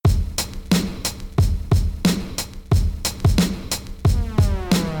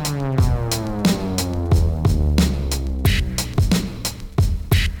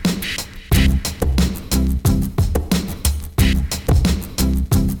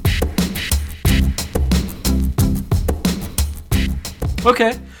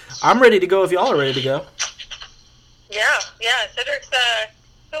Okay. I'm ready to go if y'all are ready to go. Yeah. Cedric's,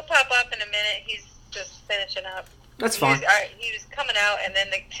 he'll pop up in a minute. He's just finishing up. That's fine. He was coming out, and then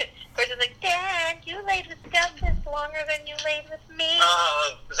of course he's like, Dad, you laid with Douglas longer than you laid with me.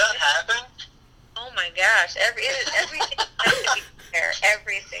 Does that happen? Oh my gosh. Everything has to be fair.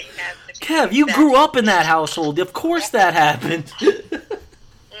 Everything has to be Kev, you grew up in that household. Of course that happened.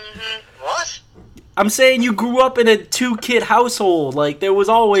 Mm-hmm. What? I'm saying you grew up in a 2-kid household. Like, there was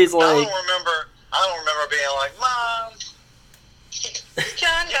always, like... I don't remember being like, Mom!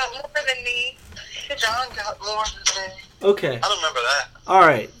 John got more than me. John got more than me. Okay. I don't remember that.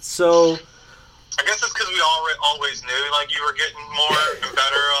 Alright, so... I guess it's because we always knew, like, you were getting more and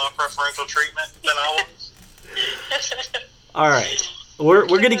better preferential treatment than I was. Alright. We're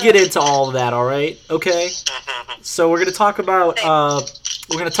going to get into all of that, alright? Okay? So we're going to talk about...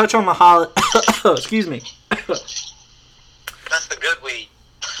 we're going to touch on the holiday... Excuse me. That's the good weed.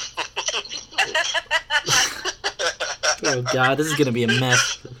 Oh, God, this is going to be a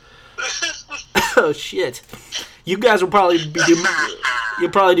mess. Oh, shit. You guys will probably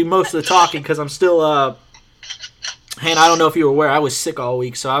you'll probably do most of the talking because I'm still, and I don't know if you were aware, I was sick all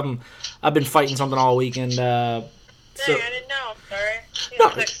week, so I've been fighting something all week, and, Dang, I didn't know. Sorry.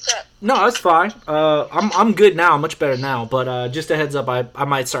 No, that's fine. I'm good now, much better now, but, just a heads up, I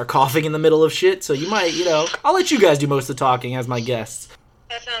might start coughing in the middle of shit, so you might, I'll let you guys do most of the talking as my guests.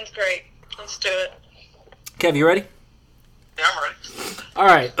 That sounds great. Let's do it. Kev, you ready? Yeah, I'm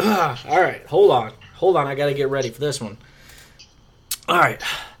ready. Alright, hold on, I gotta get ready for this one. Alright.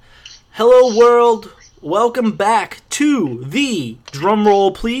 Hello, world. Welcome back to the,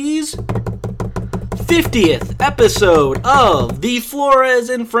 drumroll please, 50th episode of the Flores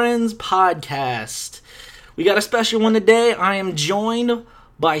and Friends podcast. We got a special one today. I am joined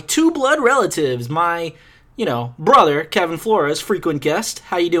by 2 blood relatives. My, brother, Kevin Flores, frequent guest.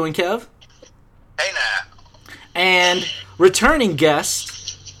 How you doing, Kev? Hey, now. And returning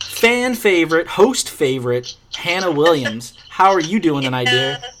guest, fan favorite, host favorite, Hannah Williams. How are you doing tonight,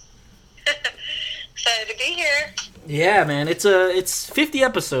 dear? Excited to be here. Yeah, man. It's 50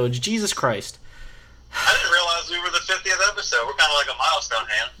 episodes. Jesus Christ. I didn't realize we were the 50th episode. We're kind of like a milestone,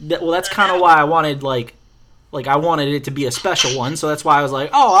 Hannah. Well, that's kind of why I wanted, I wanted it to be a special one, so that's why I was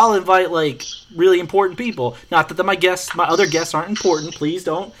like, oh, I'll invite, really important people. Not that my other guests aren't important. Please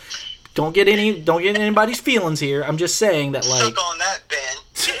don't get anybody's feelings here. I'm just saying that, Suck on that, Ben.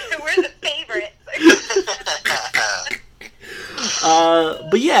 We're the favorite.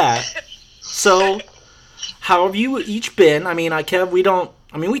 But yeah. So, how have you each been? I mean, Kev, we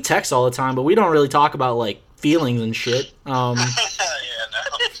text all the time, but we don't really talk about, feelings and shit. Yeah, no.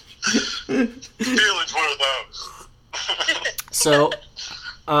 Feelings, what are those? So,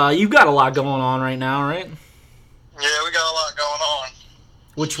 you've got a lot going on right now, right? Yeah, we got a lot going on.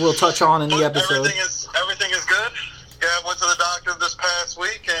 Which we'll touch on in the episode. Everything is good. Yeah, I went to the doctor this past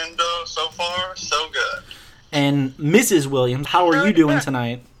week, and so far, so good. And Mrs. Williams, how are you doing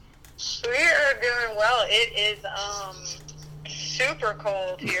tonight? We are doing well. It is super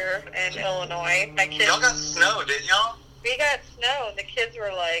cold here in Illinois. Y'all got snow, didn't y'all? We got snow, and the kids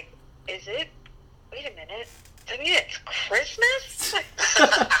were like, wait a minute. I mean, it's Christmas?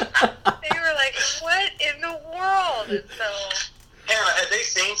 They were like, what in the world? And so... Hannah, had they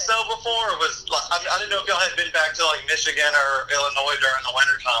seen snow before? Or I didn't know if y'all had been back to Michigan or Illinois during the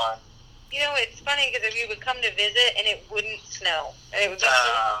winter time. It's funny because if you would come to visit and it wouldn't snow, and it would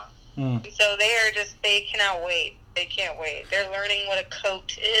be so they cannot wait. They can't wait. They're learning what a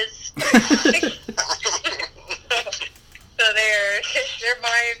coat is. So their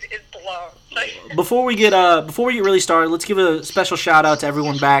mind is blown. Before we get really started, let's give a special shout out to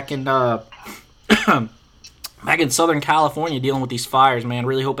everyone back in back in Southern California dealing with these fires, man.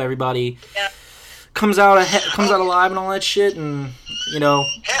 Really hope everybody comes out alive and all that shit. And Hannah,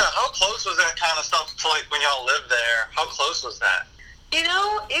 how close was that kind of stuff to when y'all lived there? How close was that?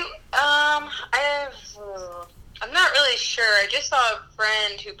 I'm not really sure. I just saw a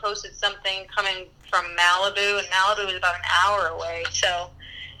friend who posted something coming from Malibu, and Malibu is about an hour away. So,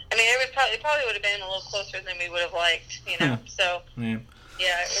 I mean, it probably would have been a little closer than we would have liked, So,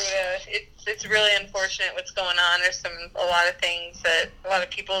 it's really unfortunate what's going on. There's a lot of things a lot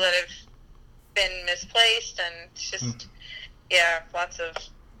of people that have been misplaced, and it's just, lots of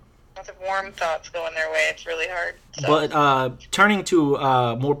warm thoughts going their way. It's really hard. So. But turning to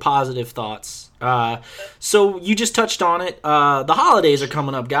more positive thoughts. So you just touched on it. The holidays are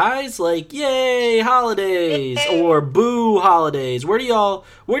coming up, guys. Yay, holidays, or boo, holidays. Where do y'all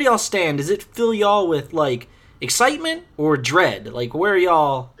stand? Does it fill y'all with excitement or dread? Where are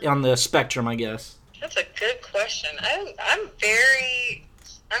y'all on the spectrum, I guess? That's a good question. question. I'm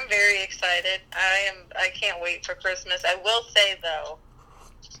very excited. I can't wait for Christmas. I will say though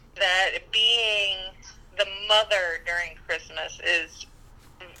that being the mother during Christmas is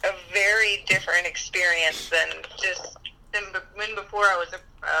a very different experience than when before I was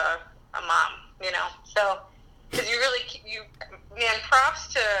a mom. You know, so because man, props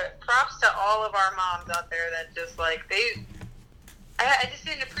to all of our moms out there that just like I just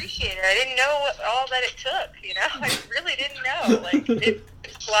didn't appreciate it. I didn't know all that it took, you know? I really didn't know. Like,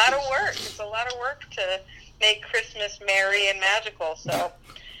 it's a lot of work. It's a lot of work to make Christmas merry and magical. So,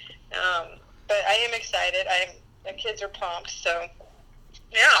 but I am excited. The kids are pumped, so,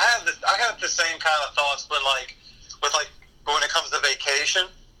 yeah. I have the same kind of thoughts when when it comes to vacation.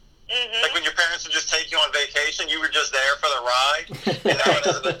 Mm-hmm. Like when your parents would just take you on vacation, you were just there for the ride. And now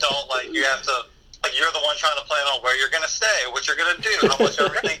as an adult, like, you have to... Like, you're the one trying to plan on where you're going to stay, what you're going to do, how much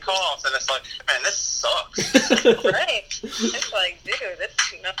everything costs. And it's like, man, this sucks. Right. It's like, dude, this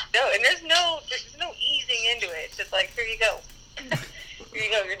is no. And there's no easing into it. It's just like, here you go. Here you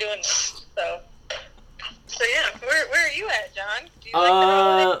go. You're doing this. So yeah. Where are you at, John? Do you like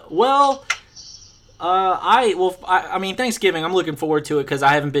the holiday? I mean, Thanksgiving, I'm looking forward to it because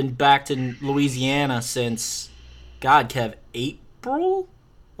I haven't been back to Louisiana since, God, Kev, April?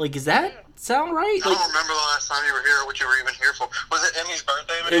 Like, is that sound right? I don't remember the last time you were here or what you were even here for. Was it Emmy's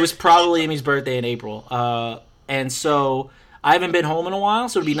birthday? It was probably Emmy's birthday in April. And so I haven't been home in a while,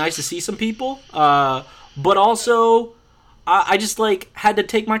 so it'd be nice to see some people. But also, I just, like, had to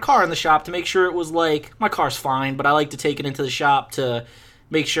take my car in the shop to make sure it was, like, my car's fine, but I like to take it into the shop to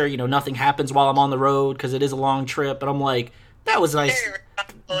make sure, you know, nothing happens while I'm on the road because it is a long trip. And I'm like, that was nice. Very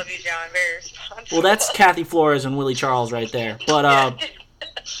responsible of you, John. Very responsible. Well, that's Kathy Flores and Willie Charles right there. But,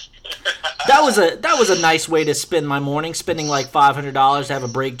 that was a nice way to spend my morning, spending like $500 to have a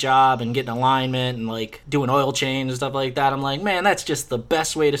brake job and get an alignment and like do an oil change and stuff like that. I'm like, man, that's just the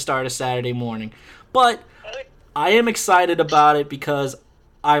best way to start a Saturday morning. But I am excited about it because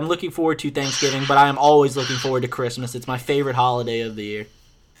I'm looking forward to Thanksgiving, but I am always looking forward to Christmas. It's my favorite holiday of the year.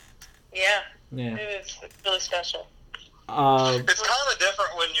 Yeah. It's really special. It's kind of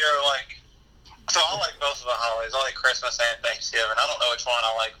different when you're like... So I like both of the holidays. I like Christmas and Thanksgiving. I don't know which one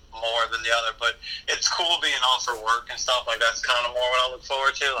I like more than the other, but it's cool being off for work and stuff. Like, that's kind of more what I look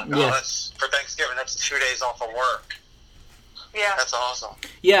forward to. Like, that's for Thanksgiving. That's 2 days off of work. Yeah, that's awesome.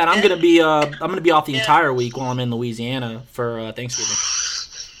 Yeah, and I'm gonna be off the entire week while I'm in Louisiana for Thanksgiving.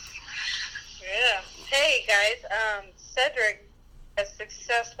 Yeah. Hey guys, Cedric has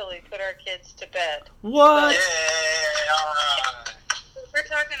successfully put our kids to bed. What? Yeah. All right. We're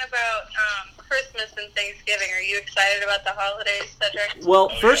talking about Christmas and Thanksgiving. Are you excited about the holidays, Cedric? Well,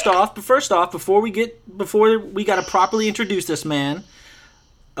 first off, before we got to properly introduce this man.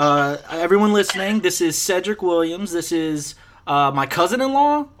 Everyone listening, this is Cedric Williams. This is my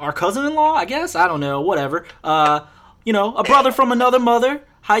cousin-in-law, our cousin-in-law, I guess. I don't know, whatever. A brother from another mother.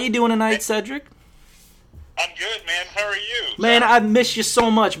 How you doing tonight, Cedric? I'm good, man. How are you? Man, I miss you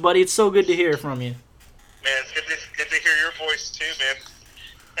so much, buddy. It's so good to hear from you. Man, it's good to hear your voice too, man.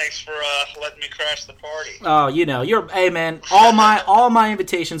 Thanks for letting me crash the party. Oh, hey man, all my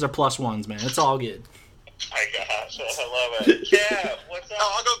invitations are +1s, man. It's all good. My gosh, I love it. Yeah, what's up?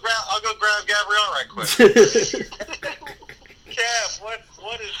 I'll go grab Gabrielle right quick. Kev,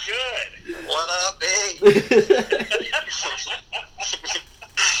 what is good? What up, big?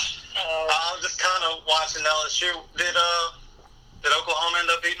 I'm just kind of watching LSU. Did Oklahoma end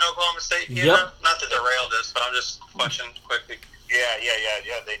up beating Oklahoma State? Yep. Not to derail this, but I'm just questioning quickly. Yeah.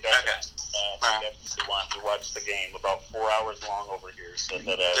 They definitely wanted to watch the game about 4 hours long over here, so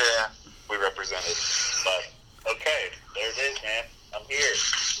that we represented. But okay, there it is, man. I'm here.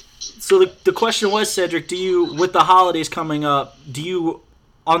 So the question was, Cedric, with the holidays coming up,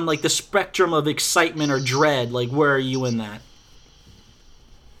 on like the spectrum of excitement or dread, like where are you in that?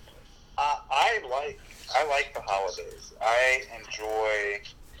 I like the holidays. I enjoy.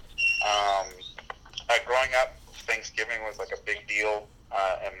 Growing up, Thanksgiving was like a big deal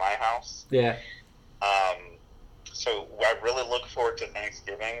in my house. Yeah. So I really look forward to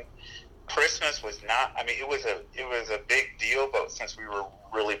Thanksgiving. Christmas was not. I mean, it was a big deal, but since we were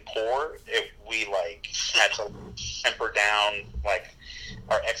really poor, we like had to temper down like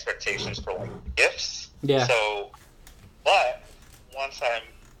our expectations for like gifts. Yeah. So, but once I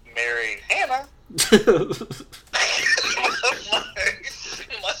married Hannah,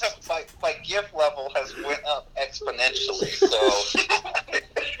 my gift level has went up exponentially.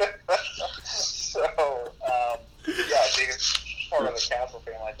 Being part of the Castle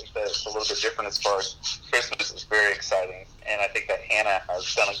family, I think that it's a little bit different as far as Christmas is very exciting, and I think that Hannah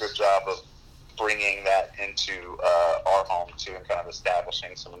has done a good job of bringing that into our home too, and kind of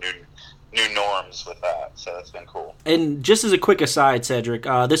establishing some new norms with that. So that's been cool. And just as a quick aside, Cedric,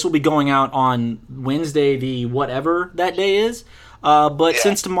 this will be going out on Wednesday, the whatever that day is. But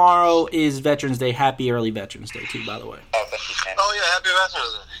since tomorrow is Veterans Day, happy early Veterans Day too, by the way. Oh, thank you, Ken. Oh, yeah, happy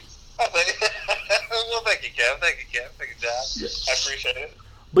Veterans Day. Well, thank you, Kev. Thank you, John. I appreciate it.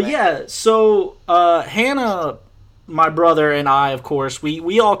 But yeah, so Hannah, my brother, and I, of course,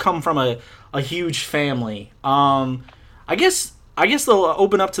 we all come from a huge family. I guess they'll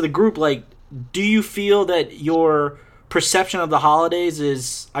open up to the group. Like, do you feel that your perception of the holidays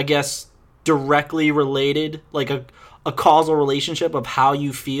is, I guess, directly related, like a causal relationship of how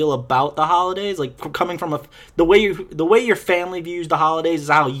you feel about the holidays? Like, coming from the way your family views the holidays is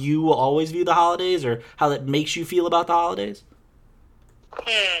how you will always view the holidays, or how that makes you feel about the holidays?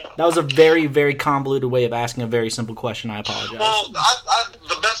 That was a very, very convoluted way of asking a very simple question. I apologize. Well,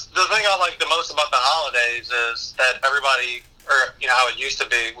 the thing I like the most about the holidays is that everybody, or how it used to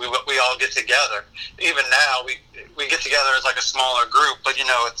be, we all get together. Even now, we get together as like a smaller group, but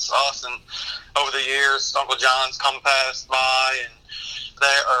it's us, and over the years, Uncle John's come past by, and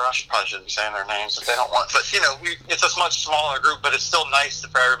I probably shouldn't be saying their names if they don't want, but it's a much smaller group, but it's still nice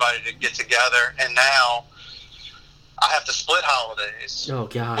for everybody to get together. And now I have to split holidays. Oh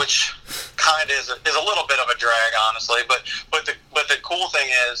God! Which kind of is a little bit of a drag, honestly. But the cool thing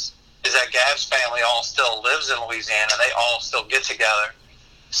is that Gab's family all still lives in Louisiana, and they all still get together.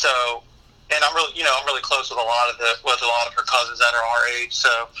 So, and I'm really close with a lot of her cousins that are our age.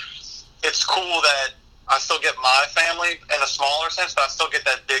 So it's cool that I still get my family in a smaller sense, but I still get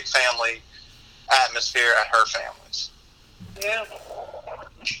that big family atmosphere at her family's. Yeah.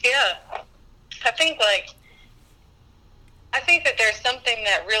 I think that there's something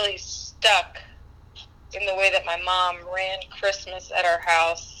that really stuck in the way that my mom ran Christmas at our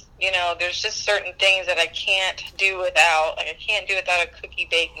house. There's just certain things that I can't do without. Like, I can't do without a cookie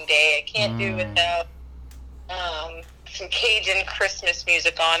baking day. I can't do without some Cajun Christmas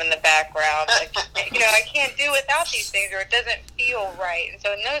music on in the background. Like, I can't do without these things, or it doesn't feel right. And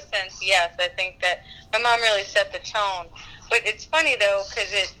so in no sense, yes, I think that my mom really set the tone. But it's funny, though,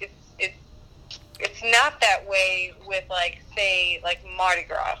 because it's not that way with, like, say, like Mardi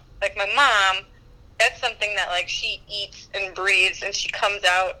Gras. Like, my mom, that's something that, like, she eats and breathes, and she comes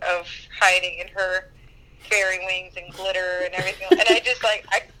out of hiding in her fairy wings and glitter and everything. And I just, like,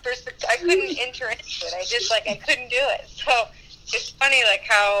 I couldn't enter into it. I couldn't do it. So it's funny, like,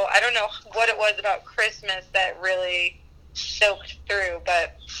 how, I don't know what it was about Christmas that really soaked through,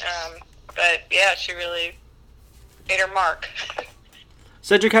 but yeah, she really made her mark.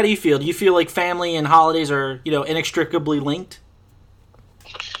 Cedric, how do you feel? Do you feel like family and holidays are, inextricably linked?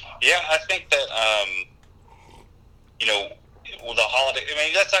 Yeah, I think that, the holiday,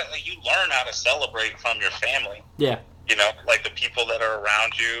 that's like, you learn how to celebrate from your family. Yeah. Like the people that are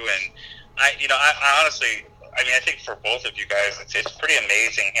around you. And I honestly, I think for both of you guys, it's pretty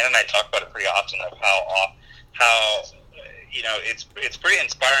amazing. Hannah and I talk about it pretty often, of how it's pretty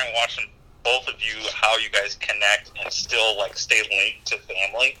inspiring watching both of you, how you guys connect and still, like, stay linked to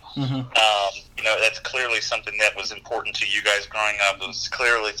family. Mm-hmm. That's clearly something that was important to you guys growing up. It was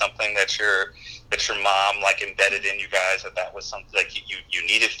clearly something that your mom, like, embedded in you guys, that was something, like, you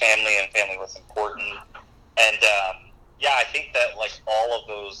needed family, and family was important. And I think that, like, all of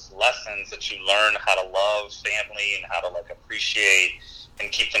those lessons that you learn how to love family and how to, like, appreciate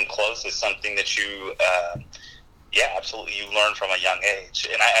and keep them close is something that you absolutely, you learn from a young age.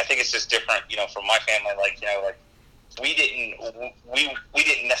 And I think it's just different, from my family, like, we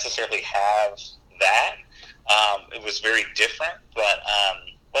didn't necessarily have that. It was very different, but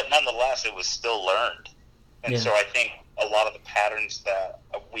nonetheless, it was still learned. And so I think a lot of the patterns that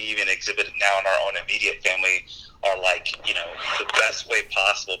we even exhibit now in our own immediate family are, like, the best way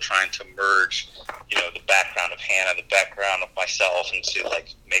possible, trying to merge, the background of Hannah, the background of myself, and to,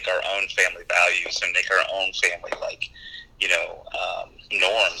 like, make our own family values and make our own family, like,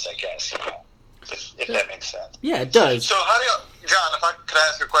 norms, I guess, if that makes sense. Yeah, it does. So how do y'all, John, if I could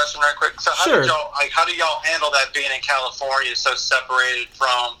ask a question right quick. So how do y'all handle that, being in California, so separated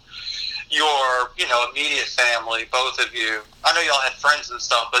from your, immediate family, both of you? I know y'all had friends and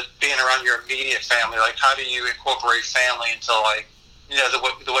stuff, but being around your immediate family, like, how do you incorporate family into, like,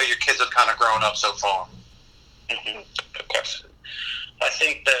 the way your kids have kind of grown up so far? Mm-hmm. Good question. I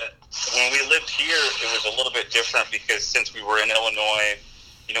think that when we lived here, it was a little bit different, because since we were in Illinois,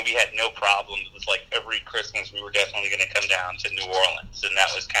 we had no problem. It was like every Christmas we were definitely going to come down to New Orleans, and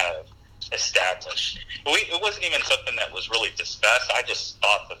that was kind of established. It wasn't even something that was really discussed. I just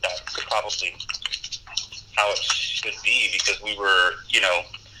thought that that's probably how it should be, because we were,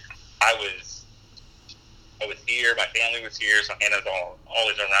 I was family was here, so Hannah's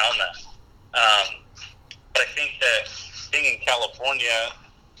always around that. But I think that being in California,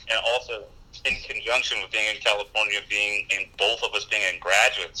 and also in conjunction with being in California, both of us being in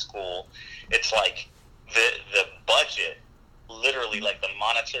graduate school, it's like the budget, literally, like the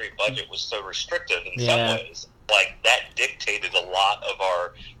monetary budget was so restrictive in some ways. Like that dictated a lot of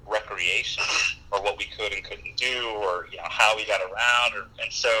our recreation, or what we could and couldn't do, or how we got around,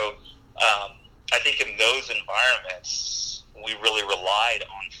 and so I think in those environments we really relied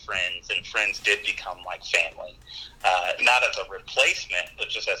on friends, and friends did become like family, not as a replacement, but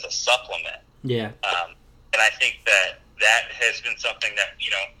just as a supplement. Yeah. And I think that has been something that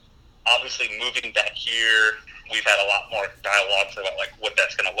obviously moving back here, we've had a lot more dialogues about like what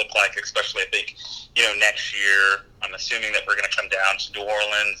that's going to look like, especially I think, next year, I'm assuming that we're going to come down to New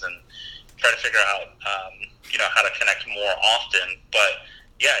Orleans and try to figure out, how to connect more often. But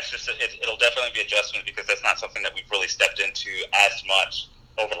yeah, it's just, it'll definitely be adjustment, because that's not something that we've really stepped into as much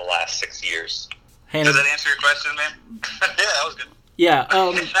over the last 6 years. Hannah, does that answer your question, man? Yeah, that was good. Yeah,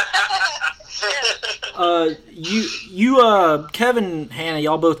 Kevin, Hannah,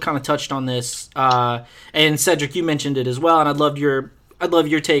 y'all both kind of touched on this, and Cedric, you mentioned it as well, and I'd love your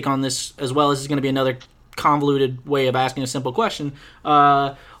take on this as well. This is going to be another convoluted way of asking a simple question,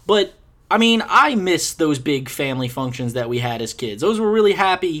 but I mean, I miss those big family functions that we had as kids. Those were really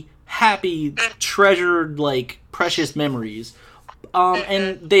happy, treasured, like precious memories,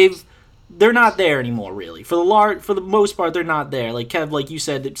 and they're not there anymore, really. For the most part, they're not there. Like Kev, like you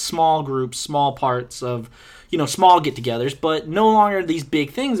said, small groups, small parts of, small get-togethers, but no longer these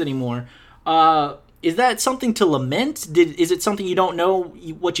big things anymore. Is that something to lament? Is it something you don't know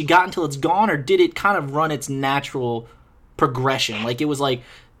what you got until it's gone, or did it kind of run its natural progression? Like it was like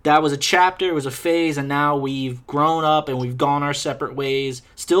that was a chapter, it was a phase, and now we've grown up and we've gone our separate ways.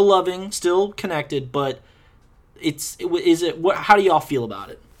 Still loving, still connected, but how do y'all feel about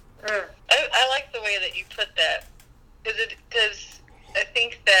it? I like the way that you put that, because I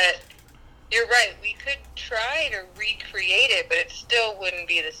think that you're right. We could try to recreate it, but it still wouldn't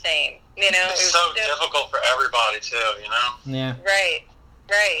be the same. It's so difficult for everybody too. Yeah. Right.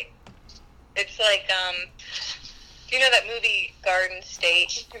 It's like, do you know that movie Garden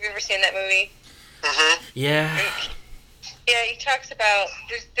State? Have you ever seen that movie? Mm-hmm. Yeah. Yeah, he talks about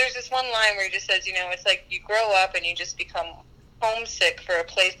there's this one line where he just says, it's like you grow up and you just become homesick for a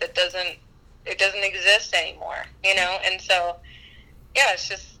place that doesn't exist anymore, and so it's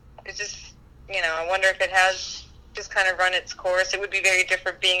just I wonder if it has just kind of run its course. It would be very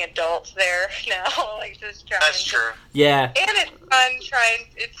different being adults there now, like just trying. That's true. Yeah. And it's fun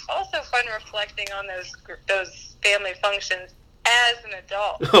it's also fun reflecting on those family functions as an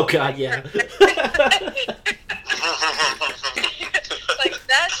adult. Oh God, yeah. Like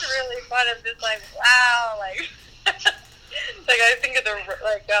that's really fun. Of just like, wow, like like I think of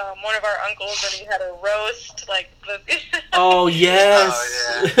one of our uncles when he had a roast, Oh yes.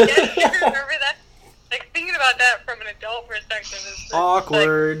 Oh yeah. Yeah, you remember that? Like thinking about that from an adult perspective is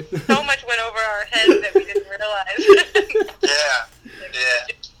awkward. Like, so much went over our heads that we didn't realize. Yeah.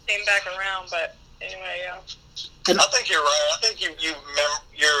 It came back around, but anyway, yeah. I think you're right. I think you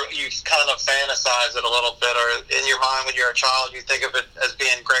kind of fantasize it a little bit, or in your mind when you're a child, you think of it as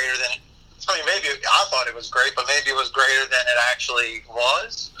being greater than. I mean, maybe I thought it was great, but maybe it was greater than it actually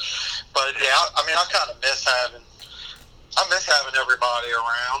was. But yeah, I mean, I kind of miss having everybody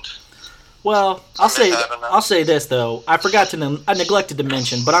around. Well, I'll say this though. I neglected to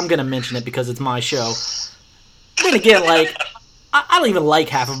mention, but I'm gonna mention it because it's my show. Then again, like I don't even like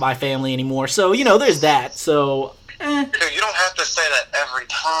half of my family anymore, so there's that. So, Dude, you don't have to say that every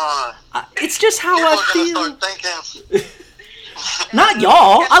time. It's just how People I feel. Start thinking. Not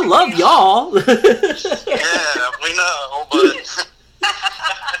y'all. I love y'all. Yeah, we know, but.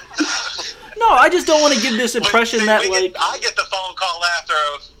 No, I just don't want to give this impression that I get the phone call after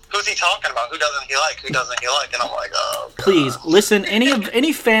of who's he talking about? Who doesn't he like? Who doesn't he like? And I'm like, oh. God. Please listen.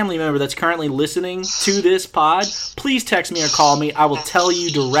 Any family member that's currently listening to this pod, please text me or call me. I will tell you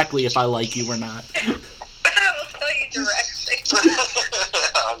directly if I like you or not. I will tell you directly.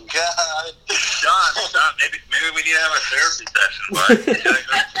 Oh God, John, maybe we need to have a therapy session. But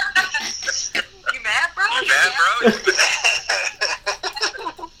You mad, bro? You mad, bro?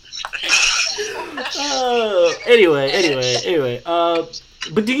 Anyway.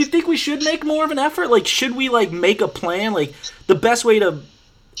 But do you think we should make more of an effort? Like, should we make a plan? Like, the best way to,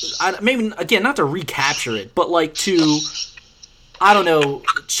 maybe again, not to recapture it, but to, I don't know,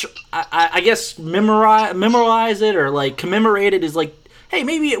 I guess memorize it or commemorate it is hey,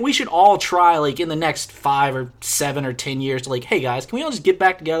 maybe we should all try, like, in the next 5 or 7 or 10 years to, like, hey, guys, can we all just get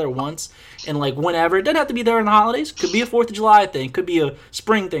back together once and, like, whenever? It doesn't have to be there in the holidays. Could be a 4th of July thing. Could be a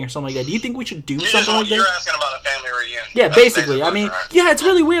spring thing or something like that. Do you think we should do something like that? You're asking about a family reunion. Yeah, basically. I mean, right. yeah, it's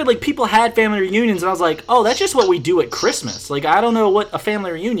really weird. Like, people had family reunions, and I was like, oh, that's just what we do at Christmas. Like, I don't know what a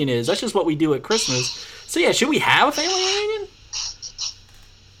family reunion is. That's just what we do at Christmas. So, yeah, should we have a family reunion?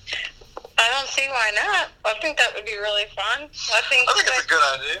 I don't see why not. I think that would be really fun. I think it's a good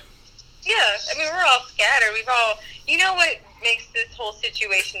idea. Yeah, I mean, we're all scattered. You know what makes this whole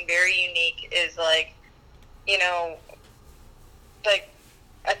situation very unique is, like, you know, like,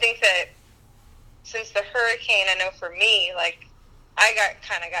 I think that since the hurricane, I know for me, like, I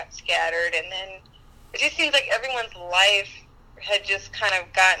got scattered, and then it just seems like everyone's life had just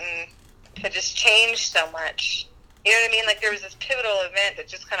changed so much. You know what I mean? Like, there was this pivotal event that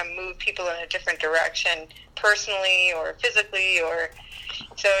just kind of moved people in a different direction, personally or physically,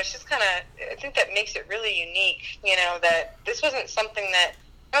 so it's just kind of, I think that makes it really unique, you know, that this wasn't something that,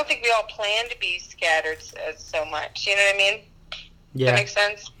 I don't think we all planned to be scattered so much, you know what I mean? Yeah. That makes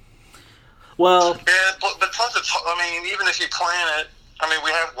sense? Well... Yeah, but plus, even if you plan it,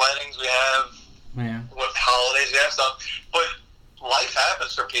 we have weddings, we have holidays, we have stuff, but life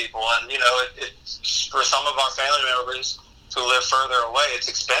happens for people, and, you know, it's for some of our family members who live further away, it's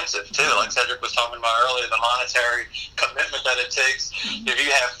expensive, too. Like Cedric was talking about earlier, the monetary commitment that it takes. If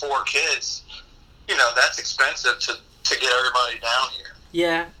you have 4 kids, you know, that's expensive to get everybody down here.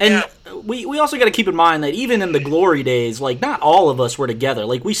 Yeah, and we also got to keep in mind that even in the glory days, like, not all of us were together.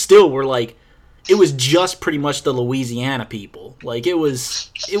 Like, we still were, like, it was just pretty much the Louisiana people. Like, it was...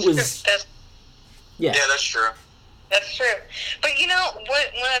 Yeah, that's true. That's true. But, you know, one of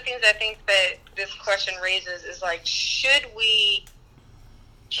the things I think that this question raises is, like, should we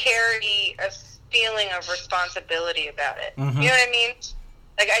carry a feeling of responsibility about it? Mm-hmm. You know what I mean?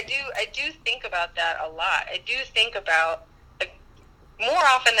 Like, I do think about that a lot. I do think about, like, more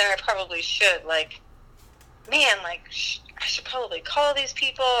often than I probably should, like, man, like, I should probably call these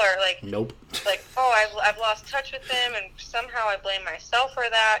people, or, like, nope. Like, oh, I've lost touch with them, and somehow I blame myself for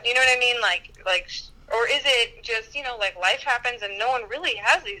that. You know what I mean? Like, or is it just, you know, like, life happens and no one really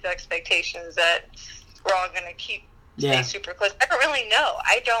has these expectations that we're all going to keep stay super close? I don't really know.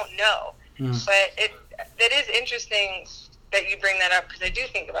 I don't know. But it is interesting that you bring that up, because I do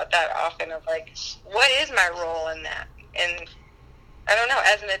think about that often, of, like, what is my role in that? And I don't know,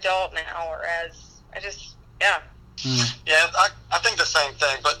 as an adult now, or Yeah, I think the same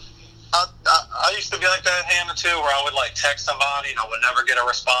thing, but I used to be like that, Hannah, too, where I would, like, text somebody and I would never get a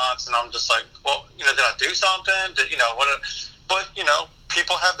response, and I'm just like, well, you know, did I do something? But, you know,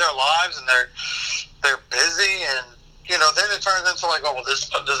 people have their lives, and they're busy, and, you know, then it turns into, like, oh, well, does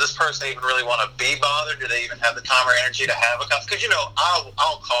this person even really want to be bothered? Do they even have the time or energy to have a conversation? Because, you know,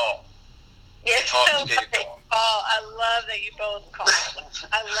 I'll call. Yes, talk to people. Oh, I love that you both call.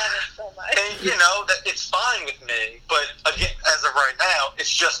 I love it so much. And, you know, that it's fine with me, but, again, as of right now, it's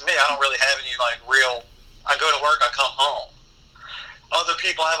just me. I don't really have any, like, real... I go to work, I come home. Other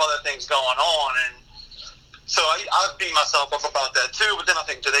people have other things going on, and so I beat myself up about that, too, but then I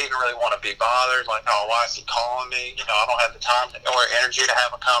think, do they even really want to be bothered? Like, oh, why is he calling me? You know, I don't have the time or energy to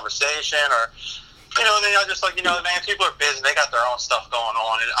have a conversation, or... You know, and then I just, like, you know, man, people are busy. They got their own stuff going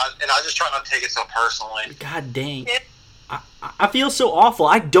on, and I just try not to take it so personally. God dang. I feel so awful.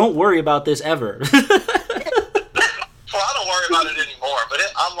 I don't worry about this ever. Well, I don't worry about it anymore, but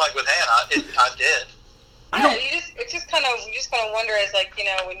I'm like with Hannah, I did. You just kind of wonder, as, like, you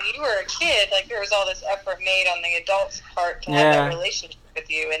know, when you were a kid, like, there was all this effort made on the adult's part to have that relationship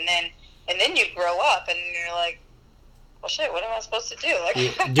with you, and then you grow up, and you're like, well, shit, what am I supposed to do? Like,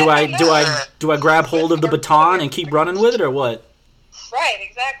 do I grab hold of the baton and keep running with it, or what? Right,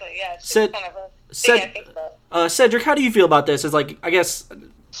 exactly. Yeah, it's just kind of a thing I think about. Cedric, how do you feel about this? It's like, I guess,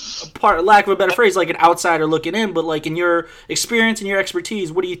 lack of a better phrase, like an outsider looking in, but, like, in your experience and your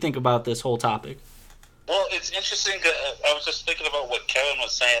expertise, what do you think about this whole topic? Well, it's interesting. I was just thinking about what Kevin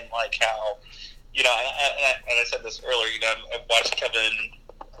was saying, like how, you know, and I said this earlier, you know, I've watched Kevin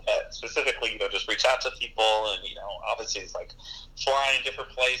specifically, you know, just reach out to people, and, you know, obviously he's, like, flying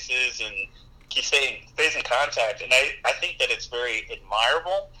different places and stays in contact, and I think that it's very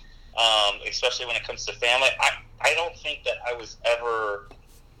admirable, especially when it comes to family. I don't think that I was ever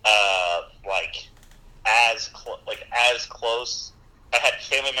as close. I had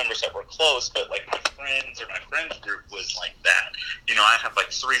family members that were close, but, like, my friends group was like that. You know, I have,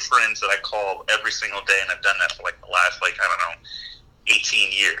 like, 3 friends that I call every single day, and I've done that for, like, the last, like, I don't know,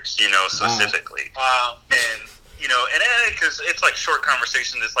 18 years, you know, specifically. Wow. And, and because it's like short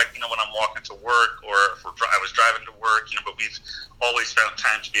conversations. It's like, when I'm walking to work or if I was driving to work, but we've always found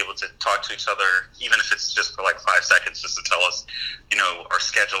time to be able to talk to each other, even if it's just for like 5 seconds, just to tell us, our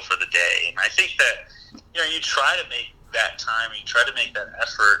schedule for the day. And I think that, you try to make that time, you try to make that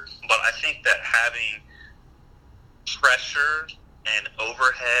effort, but I think that having pressure and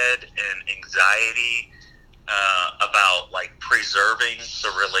overhead and anxiety about like preserving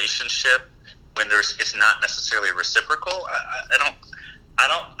the relationship when it's not necessarily reciprocal, I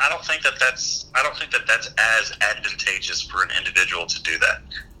don't think that that's as advantageous for an individual to do that.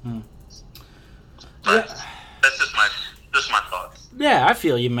 But that's just my thoughts. Yeah, I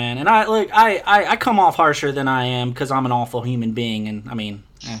feel you, man. And I come off harsher than I am because I'm an awful human being, and I mean,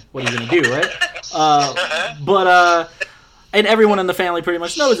 what are you gonna do, right? But and everyone in the family pretty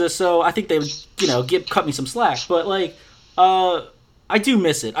much knows this, so I think they would, cut me some slack. But like, I do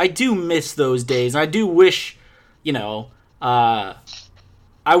miss it. I do miss those days. I do wish, I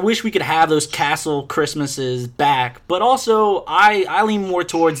wish we could have those castle Christmases back. But also, I lean more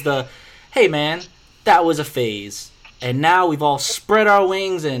towards the, hey man, that was a phase. And now we've all spread our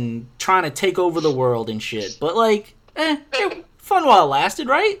wings and trying to take over the world and shit. But like, fun while it lasted,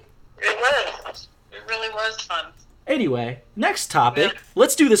 right? It was. It really was fun. Anyway, next topic.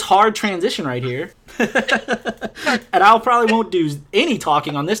 Let's do this hard transition right here. And I probably won't do any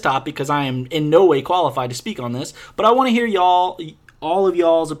talking on this topic because I am in no way qualified to speak on this. But I want to hear all of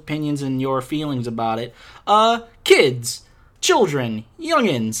y'all's opinions and your feelings about it. Kids, children,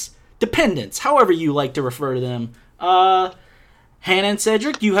 youngins, dependents, however you like to refer to them. Hannah and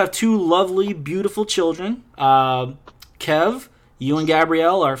Cedric, you have 2 lovely, beautiful children. Kev, you and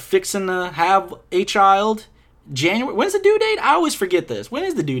Gabrielle are fixing to have a child. January. When's the due date? I always forget this. When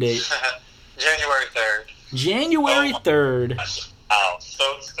is the due date? January 3rd. January 3rd. Oh,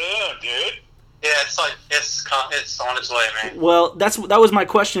 so soon, dude. Yeah, it's on its way, man. Well, that was my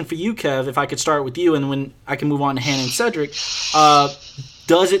question for you, Kev. If I could start with you, and when I can move on to Hannah and Cedric,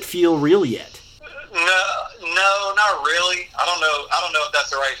 does it feel real yet? No, not really. I don't know if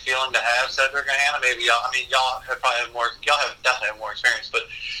that's the right feeling to have, Cedric and Hannah. Maybe y'all. I mean, y'all have probably more. Y'all have definitely have more experience, but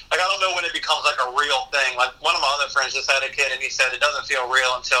like I don't know when it becomes like a real thing. Like one of my other friends just had a kid, and he said it doesn't feel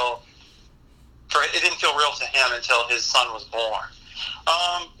real it didn't feel real to him until his son was born.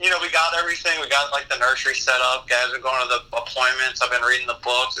 We got everything. We got like the nursery set up. Guys are going to the appointments. I've been reading the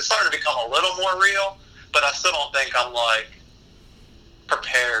books. It's starting to become a little more real, but I still don't think I'm like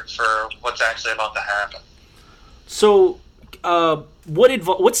prepared for what's actually about to happen. So,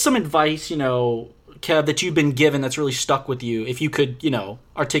 what's some advice, Kev, that you've been given that's really stuck with you? If you could,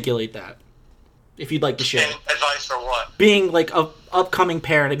 articulate that, if you'd like to share. Advice for what? Being like a upcoming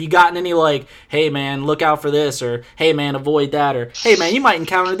parent, have you gotten any like, hey man, look out for this, or hey man, avoid that, or hey man, you might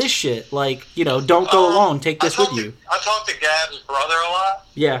encounter this shit. Like, don't go alone. Take this with you. I talk to Gab's brother a lot.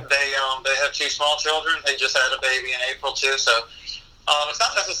 Yeah. They have 2 small children. They just had a baby in April too, so it's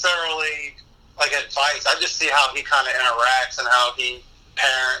not necessarily like advice. I just see how he kind of interacts and how he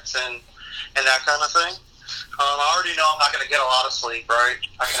parents and that kind of thing. I already know I'm not going to get a lot of sleep, right?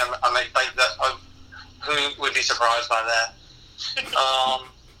 I make like that. Who would be surprised by that? I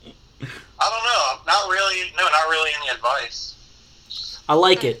don't know. Not really. No, not really any advice. I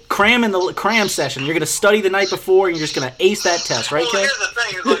like it. Cram session. You're going to study the night before, and you're just going to ace that test, right, Kev? Well, here's the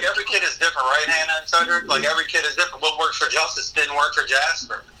thing. Is like every kid is different, right, Hannah and Cedric? Like every kid is different. What works for Justice didn't work for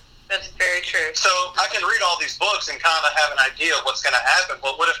Jasper. That's very true. So I can read all these books and kind of have an idea of what's going to happen,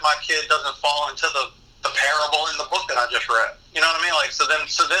 but what if my kid doesn't fall into the parable in the book that I just read? You know what I mean? Like, so then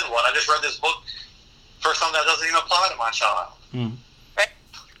what? I just read this book for something that doesn't even apply to my child. Right?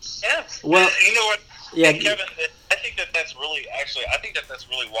 Yeah. Well, you know what? Yeah, Kevin, I think that's really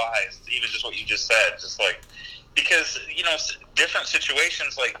wise, even just what you just said, just like, because, different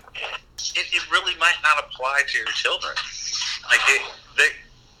situations, like, it really might not apply to your children. Like,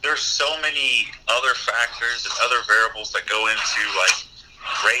 there's so many other factors and other variables that go into, like,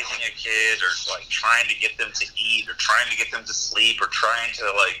 raising a kid or, like, trying to get them to eat or trying to get them to sleep or trying to,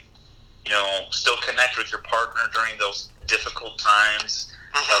 like, still connect with your partner during those difficult times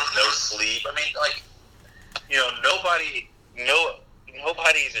of no sleep. I mean, like, nobody's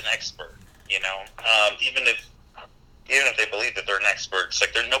an expert, even if they believe that they're an expert. It's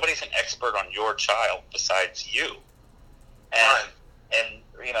like nobody's an expert on your child besides you. And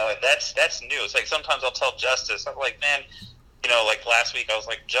that's new. It's like sometimes I'll tell Justice, I'm like, man, like last week I was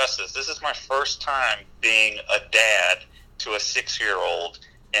like, Justice, this is my first time being a dad to a 6-year-old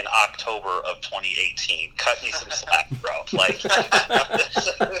in October of 2018. Cut me some slack, bro. Like, this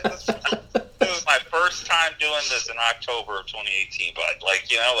is my first time doing this in October of 2018, but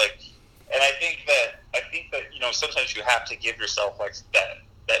and I think that sometimes you have to give yourself like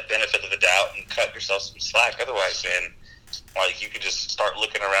that benefit of the doubt and cut yourself some slack. Otherwise, man, like you could just start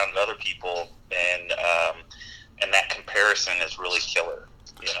looking around at other people, and that comparison is really killer.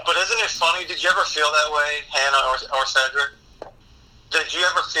 But isn't it funny? Did you ever feel that way, Hannah or Cedric? Did you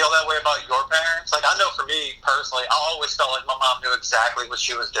ever feel that way about your parents? Like, I know for me personally, I always felt like my mom knew exactly what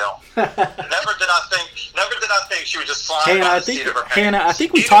she was doing. Never did I think she was just flying by the seat of her pants. Hannah, I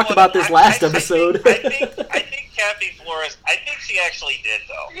think we talked about this last episode. I think Kathy Flores, I think she actually did,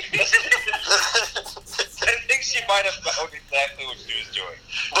 though. I think she might have known exactly what she was doing.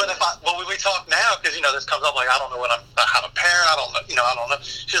 But when we talk now, because, this comes up like, I don't know how to parent, I don't know.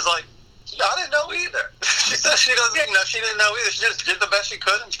 She's like, I didn't know either. She said she doesn't, she didn't know either. She just did the best she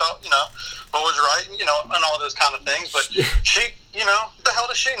could and felt, what was right, and all those kind of things. But she, what the hell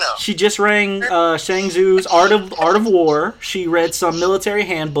does she know? She just rang Shang Tzu's Art of War. She read some military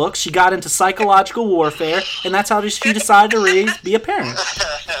handbooks. She got into psychological warfare, and that's how she decided to be a parent.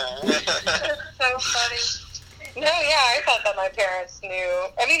 That's so funny. No, yeah, I thought that my parents knew.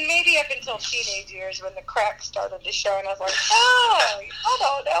 I mean, maybe up until teenage years when the crack started to show, and I was like, oh, I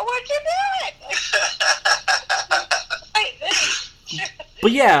don't know what you're doing.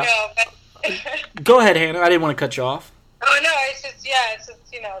 But yeah, go ahead, Hannah. I didn't want to cut you off. Oh, no, it's just,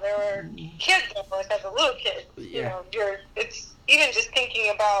 there were kids, like as a little kid, it's even just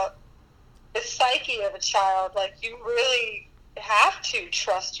thinking about the psyche of a child, like you really have to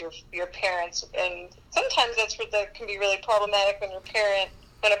trust your parents, and sometimes that's where that can be really problematic when a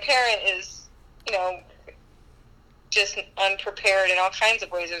parent is just unprepared in all kinds of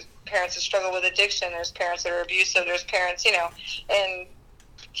ways. There's parents that struggle with addiction, there's parents that are abusive, there's parents and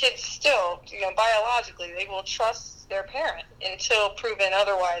kids still biologically they will trust their parent until proven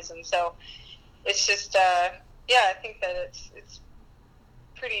otherwise, and so it's just I think that it's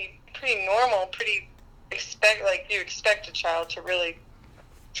pretty normal, you expect a child to really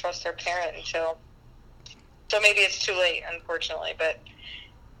trust their parent until, so maybe it's too late, unfortunately, but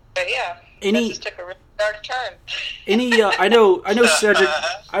yeah, that just took a really dark turn. I know Cedric,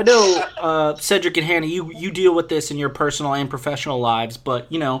 Cedric and Hannah, you deal with this in your personal and professional lives, but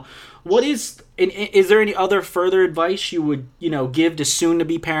what is there any other further advice you would give to soon to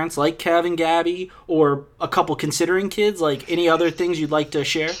be parents like Kev and Gabby, or a couple considering kids, like any other things you'd like to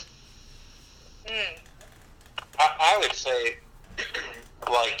share? I would say,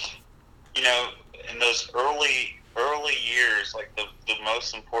 like, in those early years, like the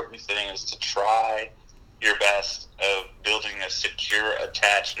most important thing is to try your best of building a secure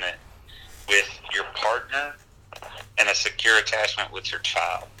attachment with your partner and a secure attachment with your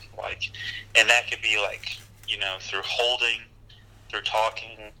child. Like, and that could be like, through holding, through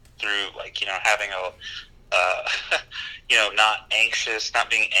talking, through having not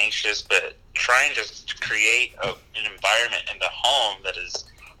being anxious, but trying to create an environment in the home that is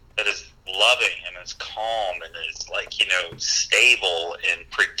loving and is calm and is stable and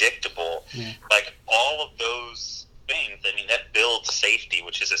predictable. Yeah. Like all of those things, that builds safety,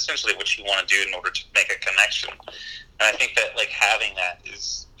 which is essentially what you want to do in order to make a connection. And I think that having that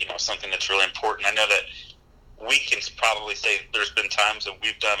is something that's really important. I know that we can probably say there's been times when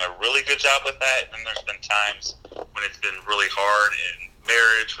we've done a really good job with that, and there's been times when it's been really hard in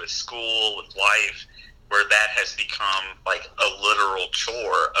marriage, with school, with life, where that has become like a literal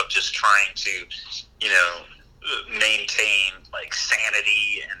chore of just trying to, maintain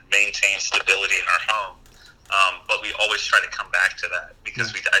sanity and maintain stability in our home. But we always try to come back to that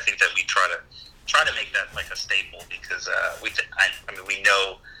because I think that we try to make that like a staple, because we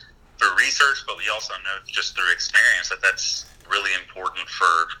know through research, but we also know just through experience that that's really important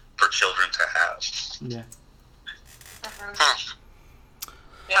for children to have. Yeah.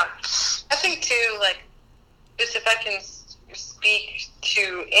 Yeah. I think too, just if I can speak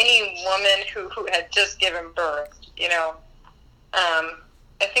to any woman who had just given birth,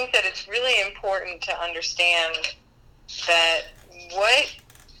 I think that it's really important to understand that what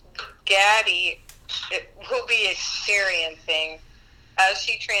Gabby will be experiencing as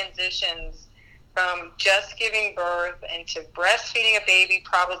she transitions from just giving birth into breastfeeding a baby,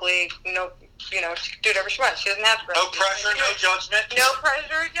 probably, she can do whatever she wants. She doesn't have to. No pressure, no judgment. No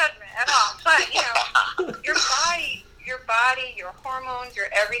pressure or judgment at all. But, your body, your hormones, your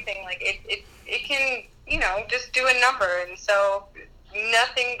everything, it can, just do a number. And so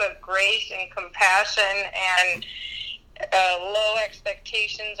nothing but grace and compassion and low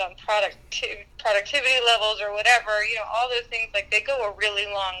expectations on productivity levels or whatever, all those things, they go a really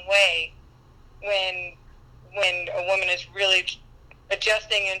long way when a woman is really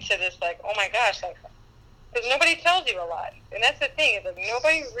adjusting into this, oh my gosh, because nobody tells you a lot. And that's the thing, is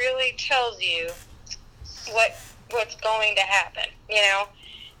nobody really tells you what's going to happen, you know?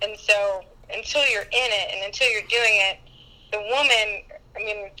 And so until you're in it and until you're doing it, the woman, I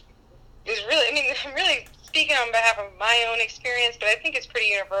mean, I'm really speaking on behalf of my own experience, but I think it's pretty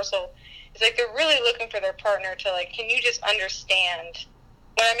universal. It's like they're really looking for their partner to, like, can you just understand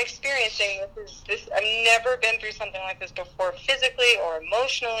what I'm experiencing? I've never been through something like this before, physically or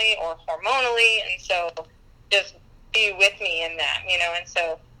emotionally or hormonally, and so just be with me in that, you know? And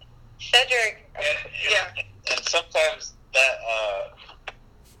so Cedric, and sometimes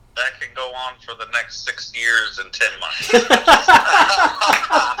that can go on for the next 6 years and 10 months. I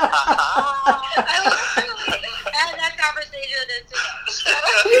will add that conversation into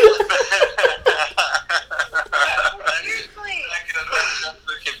seriously.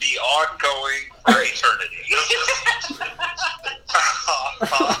 That can be ongoing for eternity.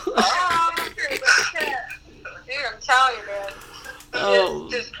 Dude, I'm telling you, man.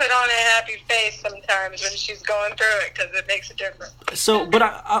 Just put on a happy face sometimes when she's going through it, because it makes a difference. So, but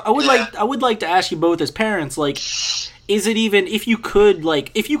I would like to ask you both as parents, like, is it even, if you could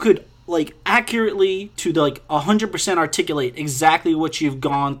accurately to 100% articulate exactly what you've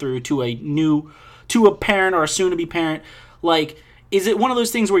gone through to a parent or a soon-to-be parent, like, is it one of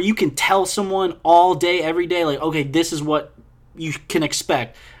those things where you can tell someone all day, every day, like, okay, this is what you can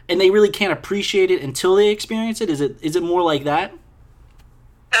expect, and they really can't appreciate it until they experience it? Is it more like that?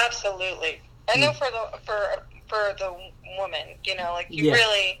 Absolutely. I know for the woman, you know, like you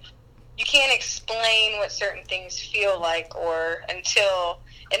can't explain what certain things feel like until,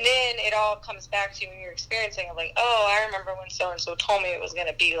 and then it all comes back to you when you're experiencing it, like, oh, I remember when so-and-so told me it was going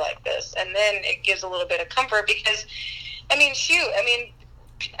to be like this. And then it gives a little bit of comfort because, I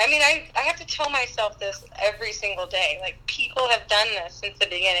have to tell myself this every single day. Like, people have done this since the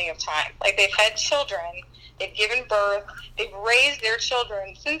beginning of time. Like, they've had children, they've given birth, they've raised their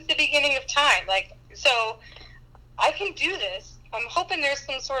children since the beginning of time. Like, so I can do this. I'm hoping there's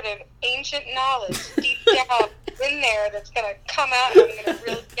some sort of ancient knowledge deep down in there that's going to come out and I'm going to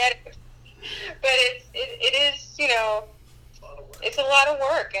really get it. But it is, you know, it's a lot of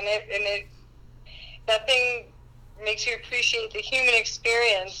work, and that thing makes you appreciate the human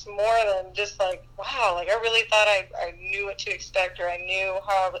experience more than just like, wow, like I really thought I knew what to expect, or I knew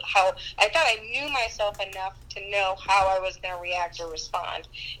how I thought I knew myself enough to know how I was going to react or respond.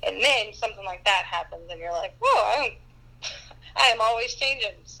 And then something like that happens and you're like, whoa, I am always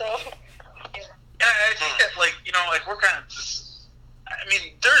changing. So yeah, I think that, like, you know, like, we're kind of just, I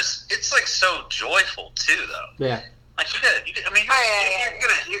mean, it's like so joyful too, though. Yeah. Like, you're gonna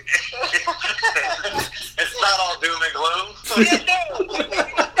it's not all doom and gloom.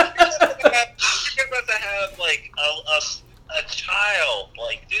 You're about to have, like, a child.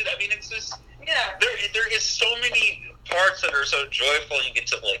 Like, dude, I mean, it's just, there is so many parts that are so joyful, and you get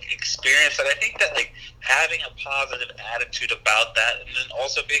to, like, experience it. I think that, like, having a positive attitude about that, and then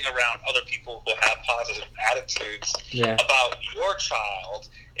also being around other people who have positive attitudes about your child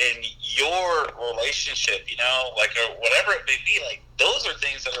and your relationship, you know, like, or whatever it may be, like, those are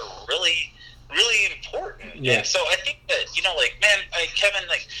things that are really, really important. Yeah. And so I think that, you know, like, man, Kevin,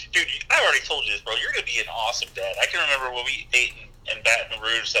 like, dude, I already told you this, bro. You're gonna be an awesome dad. I can remember when we ate in Baton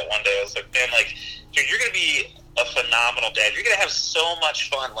Rouge that one day. I was like, man, like, dude, you're gonna be a phenomenal dad. You're gonna have so much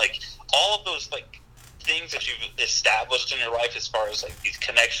fun. Like, all of those, like, things that you've established in your life, as far as, like, these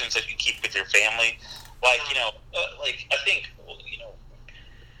connections that you keep with your family, like, you know, like, I think, you know,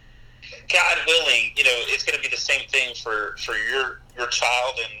 God willing, you know, it's going to be the same thing for your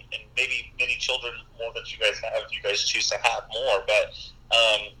child, and maybe many children more that you guys have, if you guys choose to have more. But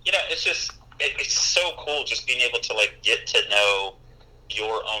you know, it's just it's so cool just being able to, like, get to know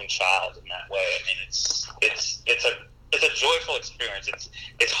your own child in that way. I mean, it's a joyful experience.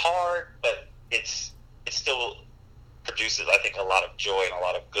 It's hard, but it still produces, I think, a lot of joy and a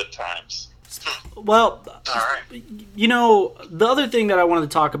lot of good times. Well, all right. You know, the other thing that I wanted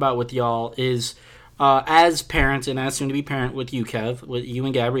to talk about with y'all is, as parents and as soon-to-be parent with you, Kev, with you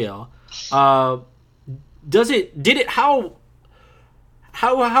and Gabrielle, how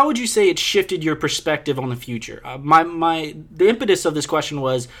would you say it shifted your perspective on the future? The impetus of this question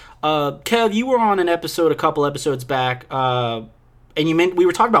was, Kev, you were on an episode a couple episodes back, and we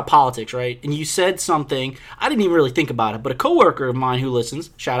were talking about politics, right? And you said something, I didn't even really think about it, but a coworker of mine who listens,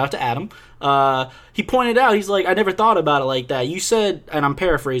 shout out to Adam, he pointed out, he's like, I never thought about it like that. You said, and I'm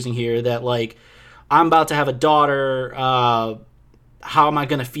paraphrasing here, that, like, I'm about to have a daughter, how am I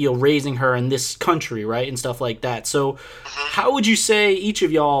going to feel raising her in this country, right? And stuff like that. So how would you say each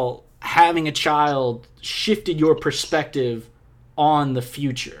of y'all having a child shifted your perspective on the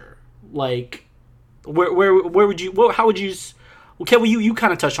future? Like, where would you, how would you, okay, well, you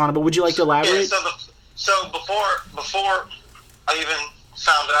kind of touched on it, but would you like to elaborate? Yeah, So before I even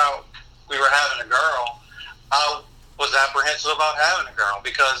found out we were having a girl, I was apprehensive about having a girl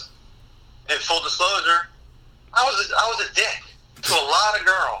because, in full disclosure, I was a dick to a lot of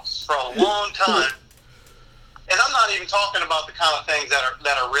girls for a long time. And I'm not even talking about the kind of things that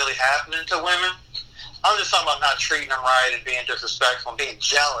are really happening to women. I'm just talking about not treating them right and being disrespectful and being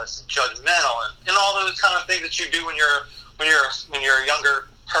jealous and judgmental and all those kind of things that you do when you're a younger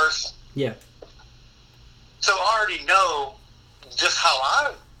person. Yeah. So I already know just how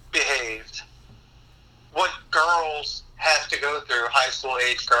I behaved, what girls have to go through, high school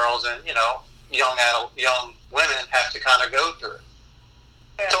age girls and, young women have to kind of go through.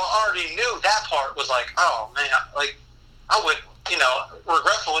 So I already knew that part was like, oh man, I would,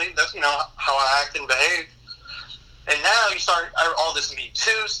 regretfully, that's, how I act and behave. And now you start all this Me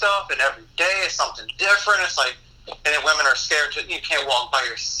Too stuff, and every day is something different. It's like, and then women are scared you can't walk by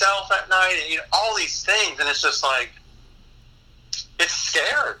yourself at night, and all these things, and it's just like, it's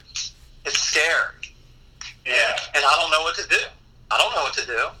scared. It's scared. Yeah. And I don't know what to do. I don't know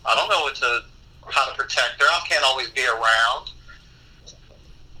how to protect her. I can't always be around.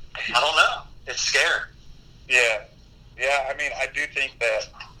 I don't know. It's scary. Yeah. Yeah, I mean, I do think that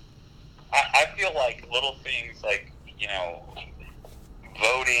I feel like little things like,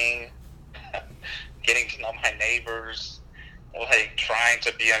 voting, getting to know my neighbors, like trying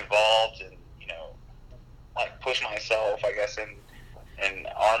to be involved and, like push myself, I guess, in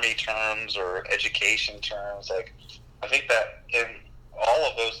army terms or education terms. Like, I think that in all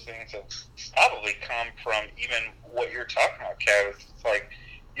of those things have probably come from even what you're talking about, Kev. It's like,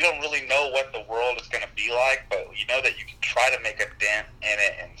 you don't really know what the world is going to be like, but you know that you can try to make a dent in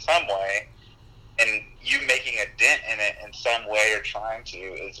it in some way, and you making a dent in it in some way or trying to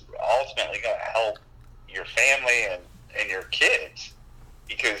is ultimately going to help your family and your kids.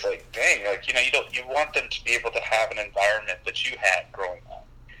 Because, like, dang, like, you want them to be able to have an environment that you had growing up.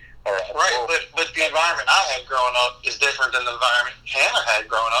 Right, but the environment I had growing up is different than the environment Hannah had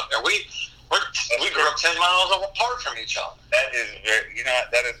growing up, and we grew up 10 miles apart from each other. That is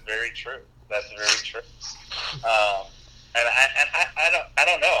that is very true. That's very true. And I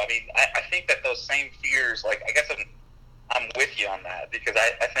don't know. I mean, I think that those same fears, like, I guess I'm with you on that, because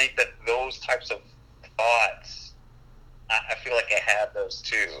I think that those types of thoughts, I feel like I have those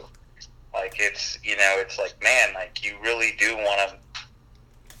too. Like, it's like, man, like, you really do want to,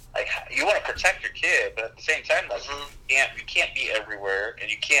 like, you want to protect your kid, but at the same time, like, you can't be everywhere, and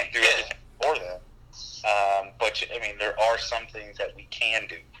you can't do everything for them. But I mean, there are some things that we can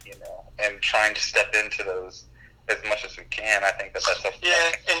do, and trying to step into those as much as we can. I think that's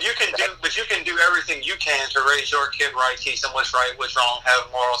and you can do everything you can to raise your kid right, teach them what's right, what's wrong,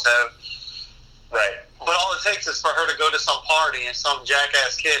 have morals, right. But all it takes is for her to go to some party and some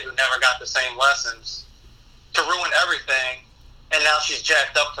jackass kid who never got the same lessons to ruin everything, and now she's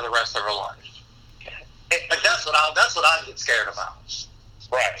jacked up for the rest of her life. Like, that's what I get scared about.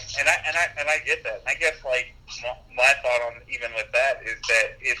 Right, and I get that. And I guess, like, my thought on even with that is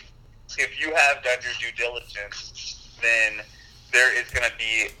that if you have done your due diligence, then there is going to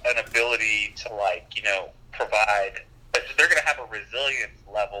be an ability to, like, provide. They're going to have a resilience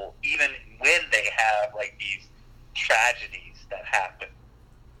level even when they have, like, these tragedies that happen.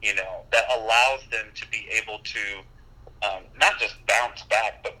 That allows them to be able to not just bounce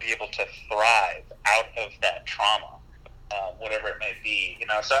back, but be able to thrive out of that trauma. Whatever it may be,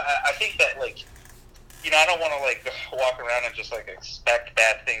 So I think that, like, I don't want to, like, walk around and just, like, expect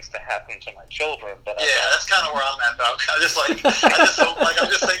bad things to happen to my children. But that's kind of where I'm at, though. I'm just thinking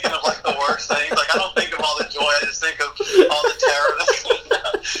of, like, the worst things. Like, I don't think of all the joy. I just think of all the terror.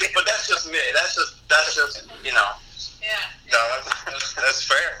 But that's just me. That's just Yeah. No, that's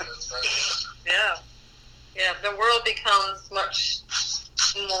fair. That's fair. Yeah. Yeah. The world becomes much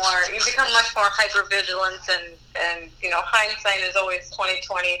more. You become much more hyper vigilant, and hindsight is always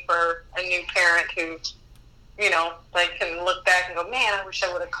 20/20 for a new parent who, like, can look back and go, man, I wish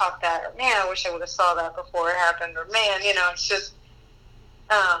I would have caught that, or man, I wish I would have saw that before it happened, or man, it's just.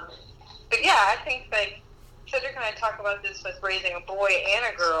 But yeah, I think, like, Cedric and I talk about this with raising a boy and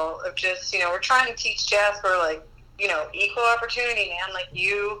a girl, of just, we're trying to teach Jasper, like, equal opportunity, man. Like,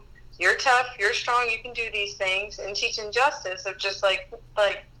 you're tough, you're strong, you can do these things, and teaching justice of just like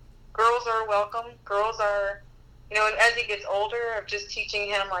girls are welcome, girls are, and as he gets older, of just teaching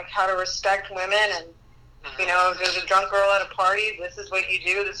him, like, how to respect women, and if there's a drunk girl at a party, this is what you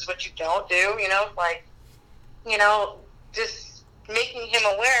do, this is what you don't do, just making him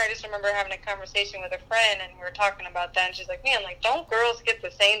aware. I just remember having a conversation with a friend, and we were talking about that, and she's like, man, like, don't girls get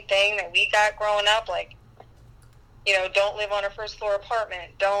the same thing that we got growing up? Like, don't live on a first floor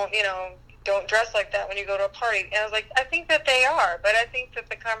apartment, don't, don't dress like that when you go to a party. And I was like, I think that they are, but I think that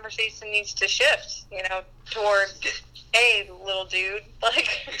the conversation needs to shift, towards, hey, little dude.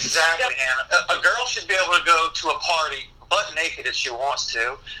 Exactly, Hannah. A girl should be able to go to a party butt naked if she wants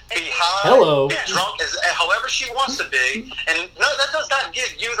to, be high, be drunk however she wants to be, and no, that does not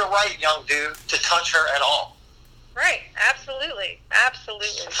give you the right, young dude, to touch her at all. Right, absolutely, yeah.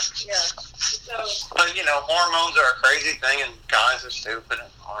 So, but hormones are a crazy thing, and guys are stupid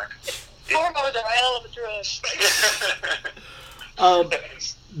and hard. Hormones are a hell of a drug.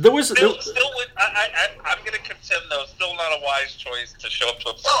 There was still I'm going to contend though, still not a wise choice to show up to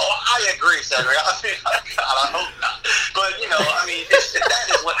a party. Oh, I agree, Cedric. I mean, God, I hope not. But if that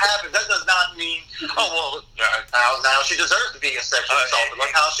is what happens, that does not mean, now she deserves to be a sexual assaulted.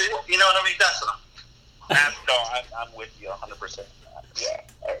 Look how she, you know what I mean? That's what I'm with you 100%. Yeah,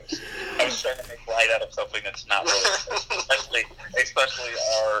 I was trying to make light out of something that's not really, especially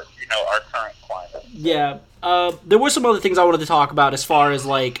our current climate. Yeah, there were some other things I wanted to talk about as far as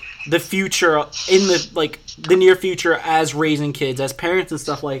the future in the near future as raising kids, as parents and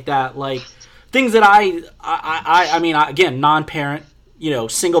stuff like that. Things that I mean, again, non-parent,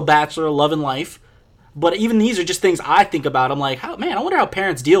 single bachelor, loving life. But even these are just things I think about. I'm like, I wonder how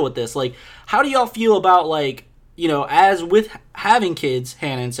parents deal with this. How do y'all feel about as with having kids,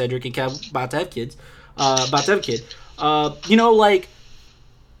 Hannah and Cedric and Kev about to have kids, about to have a kid,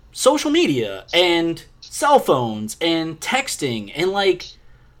 social media and cell phones and texting and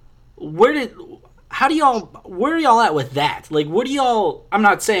where are y'all at with that? What do y'all, I'm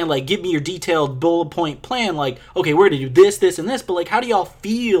not saying give me your detailed bullet point plan, okay, we're gonna do this and this, but how do y'all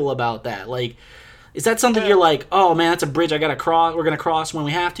feel about that? Is that something you're like, oh man, that's a bridge we're gonna cross when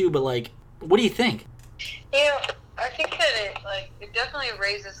we have to, but what do you think? I think that it definitely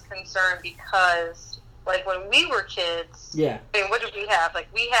raises concern because, when we were kids, what did we have?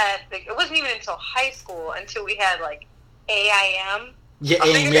 We had, it wasn't even until high school until we had, AIM. Yeah,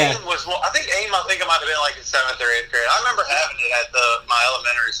 I think AIM was, I think it might have been in 7th or 8th grade. I remember having it at my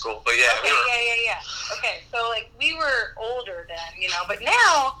elementary school, but yeah. Okay, yeah. Okay, so, we were older then, but now,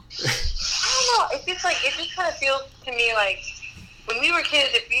 I don't know, it just kind of feels to me when we were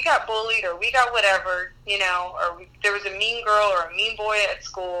kids, if we got bullied or we got whatever, or there was a mean girl or a mean boy at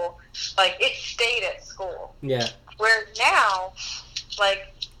school, it stayed at school. Yeah. Where now, it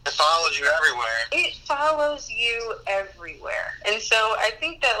follows you everywhere. It follows you everywhere. And so I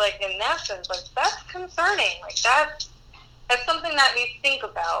think that, in that sense, that's concerning. That's something that we think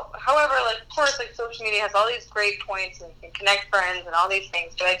about. However, of course, social media has all these great points and you can connect friends and all these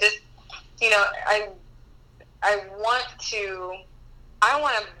things, but I just, I want to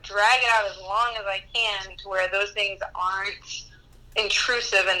drag it out as long as I can to where those things aren't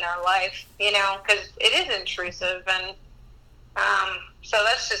intrusive in their life, because it is intrusive, and so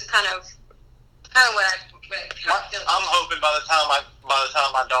that's just kind of what I feel. I'm hoping by the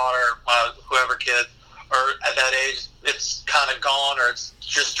time my daughter, whoever kid, or at that age, it's kind of gone, or it's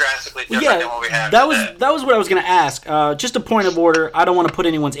just drastically different than what we have today. That was what I was going to ask. Just a point of order. I don't want to put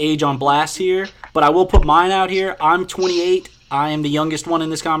anyone's age on blast here, but I will put mine out here. I'm 28. I am the youngest one in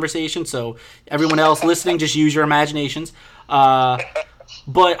this conversation, so everyone else listening, just use your imaginations.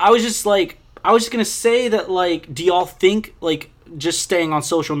 But I was just going to say that, do y'all think, just staying on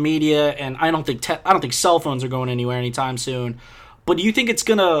social media, and I don't think cell phones are going anywhere anytime soon, but do you think it's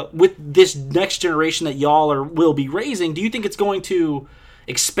going to, with this next generation that y'all will be raising, do you think it's going to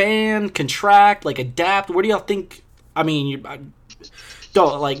expand, contract, adapt? Where do y'all think, where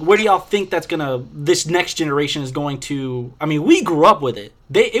do y'all think this next generation is going to, we grew up with it.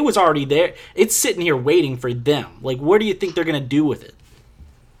 It was already there. It's sitting here waiting for them. What do you think they're going to do with it?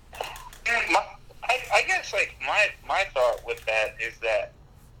 I guess, my thought with that is that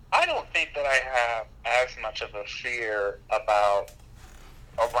I don't think that I have as much of a fear about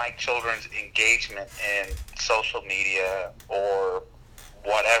my children's engagement in social media or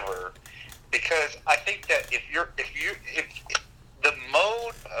whatever, because I think that if the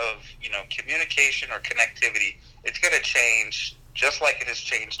mode of communication or connectivity, it's going to change just like it has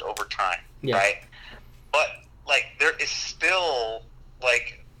changed over time, right? But there is still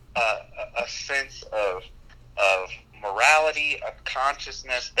a sense of morality, of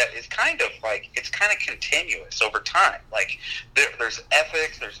consciousness that is kind of it's kind of continuous over time. There's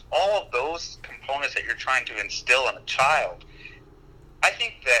ethics, there's all of those components that you're trying to instill in a child. I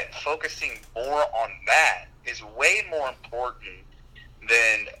think that focusing more on that is way more important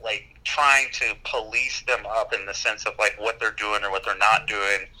than trying to police them up in the sense of what they're doing or what they're not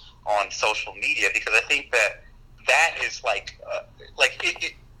doing on social media, because I think that is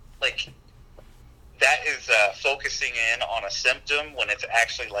that is focusing in on a symptom when it's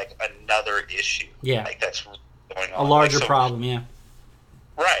actually like another issue. Yeah. Like that's going on. A larger like, so, problem, yeah.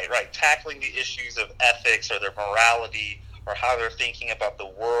 Right. Tackling the issues of ethics or their morality or how they're thinking about the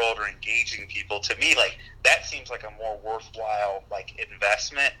world or engaging people, to me, like, that seems like a more worthwhile, like,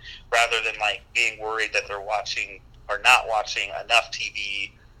 investment rather than, like, being worried that they're watching or not watching enough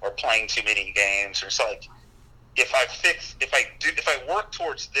TV or playing too many games. Or so, like, if I work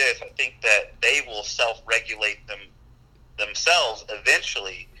towards this, I think that they will self-regulate themselves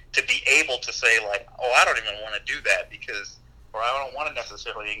eventually to be able to say, like, oh, I don't even want to do that because, or I don't want to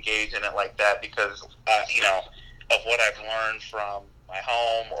necessarily engage in it like that because, you know, of what I've learned from my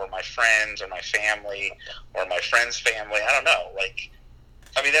home or my friends or my family or my friend's family. I don't know. Like,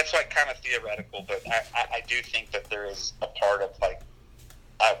 I mean, that's like kind of theoretical, but I do think that there is a part of, like,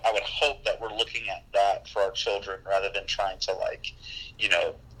 I would hope that we're looking at that for our children rather than trying to, like, you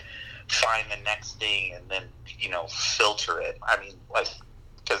know, find the next thing and then, you know, filter it. I mean, like,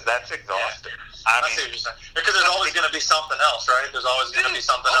 because that's exhausting. Yeah. I see what you're saying. Because there's always going to be something else, right? There's always going to be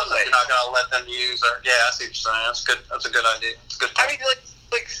something else that you're not going to let them use. Or yeah, I see what you're saying. That's good. That's a good idea. It's a good point. I mean,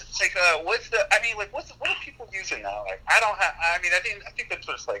 what's the? I mean, like, what are people using now? Like, I don't have. I mean, I think that's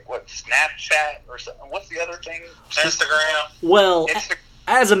just like what, Snapchat or something. What's the other thing? Instagram. Well,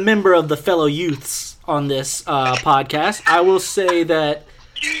 as a member of the fellow youths on this podcast, I will say that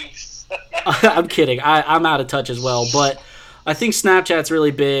I'm kidding. I'm out of touch as well, but I think Snapchat's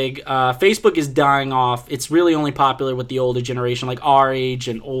really big. Facebook is dying off. It's really only popular with the older generation, like our age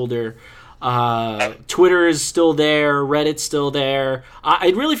and older. Twitter is still there. Reddit's still there.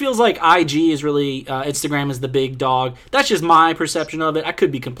 It really feels like IG is really, Instagram is the big dog. That's just my perception of it. I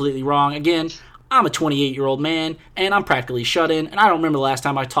could be completely wrong. Again, I'm a 28-year-old man, and I'm practically shut in, and I don't remember the last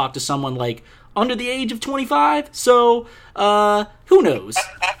time I talked to someone, like, under the age of 25, so, who knows?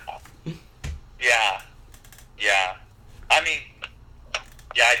 Yeah. I mean,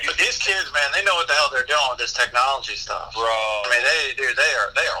 yeah, but these kids, man, they know what the hell they're doing with this technology stuff, bro. I mean, they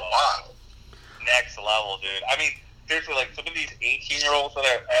are wild. Next level, dude. I mean, seriously, like, some of these 18-year-olds that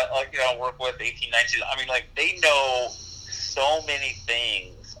I, like, you know, work with, 18, 19, I mean, like, they know so many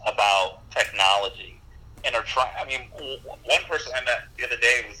things about technology and are trying. I mean, one person I met the other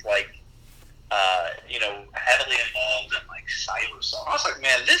day was, like, you know, heavily involved in, like, cyber stuff. I was like,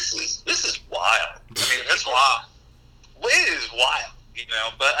 man, this is wild. I mean, it's wild. It is wild, you know,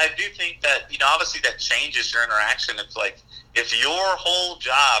 but I do think that, you know, obviously that changes your interaction. It's like, if your whole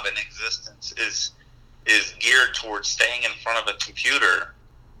job and existence is geared towards staying in front of a computer,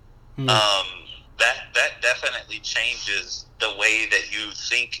 that definitely changes the way that you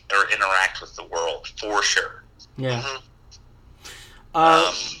think or interact with the world, for sure. Yeah.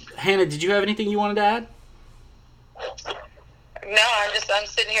 Hannah, did you have anything you wanted to add? No, I'm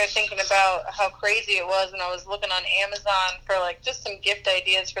sitting here thinking about how crazy it was when I was looking on Amazon for, like, just some gift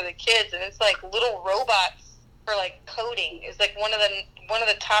ideas for the kids, and it's like little robots for, like, coding. It's like one of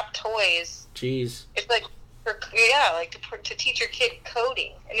the top toys. Jeez. It's like to teach your kid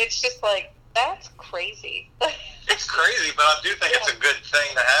coding, and it's just like, that's crazy. It's crazy, but I do think it's a good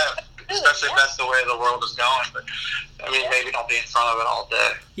thing to have, especially if that's the way the world is going. But I mean, maybe don't be in front of it all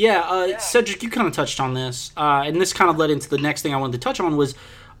day. Yeah, Cedric, you kind of touched on this, and this kind of led into the next thing I wanted to touch on was,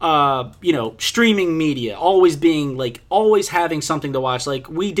 you know, streaming media, always having something to watch. Like,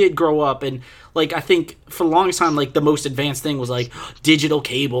 we did grow up, and, like, I think for the longest time, like, the most advanced thing was, like, digital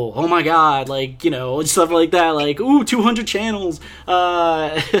cable. Oh my god, like, you know, stuff like that. Like, ooh, 200 channels.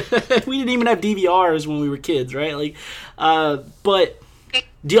 We didn't even have DVRs when we were kids, right? Like, but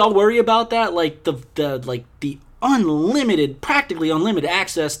do y'all worry about that? Like, the practically unlimited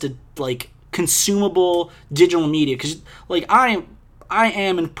access to, like, consumable digital media? Because, like, I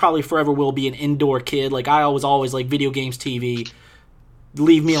am and probably forever will be an indoor kid. Like, I always like video games, TV.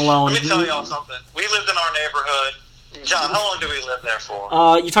 Leave me alone. Let me tell y'all something. We lived in our neighborhood. John, how long did we live there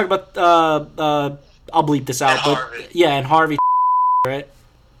for? You talk about, I'll bleep this out. And Harvey. Yeah, and Harvey, right?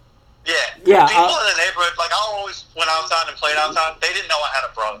 Yeah. Yeah. People in the neighborhood, like, I always went outside and played outside. They didn't know I had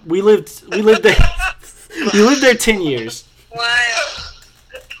a brother. We lived there. We lived there 10 years. Wow.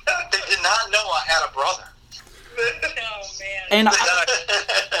 They did not know I had a brother. Oh, man. And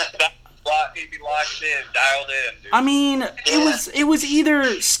he'd be locked in, dialed in, dude. I mean, it was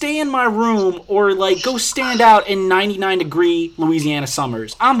either stay in my room or, like, go stand out in 99-degree Louisiana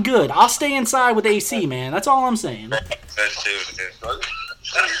summers. I'm good. I'll stay inside with AC, man. That's all I'm saying. That's too, dude.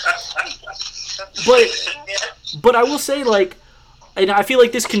 But I will say, like, and I feel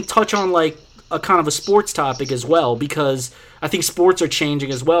like this can touch on, like, a kind of a sports topic as well, because I think sports are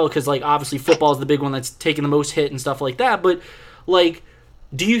changing as well, because, like, obviously football is the big one that's taking the most hit and stuff like that, but, like,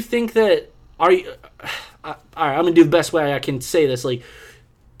 do you think that are you? All right, I'm gonna do the best way I can say this. Like,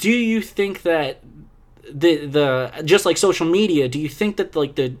 do you think that the just like social media? Do you think that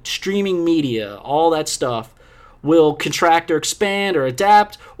like the streaming media, all that stuff, will contract or expand or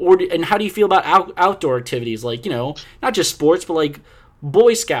adapt? And how do you feel about outdoor activities, like, not just sports, but like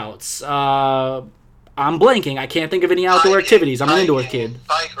Boy Scouts? I'm blanking. I can't think of any outdoor activities. I'm an indoor kid.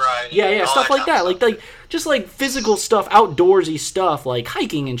 Bike riding. Yeah, stuff like that. Like just like physical stuff, outdoorsy stuff, like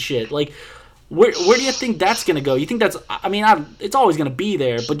hiking and shit. Like, where do you think that's gonna go? You think that's? I mean, it's always gonna be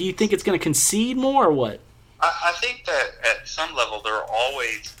there, but do you think it's gonna concede more or what? I think that at some level there will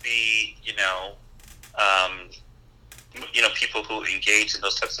always be, people who engage in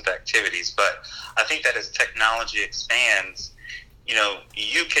those types of activities. But I think that as technology expands,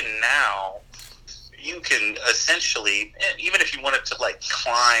 you can essentially, even if you wanted to like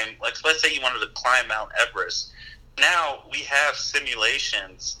climb, like let's say you wanted to climb Mount Everest, now we have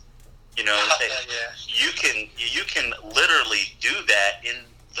simulations, that you can literally do that in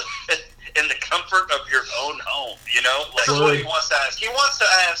the comfort of your own home, That's what he wants to ask. He wants to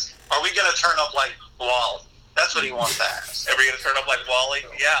ask, are we going to turn up like Wall-E? That's what he wants to ask. Are we going to turn up like Wall-E?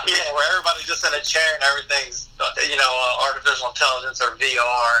 Yeah. Yeah, where everybody's just in a chair and everything's, artificial intelligence or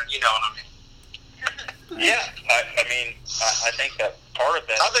VR, you know what I mean? Yeah, I think that part of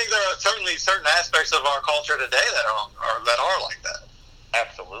that. I think there are certainly certain aspects of our culture today that are like that.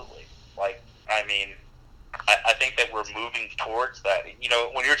 Absolutely. I think that we're moving towards that.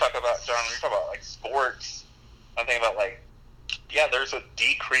 When you're talking about, John, when you're talking about like sports, I'm thinking about there's a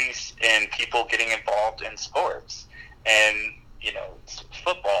decrease in people getting involved in sports and,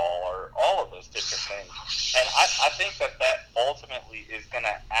 football or all of those different things. And I think that ultimately is going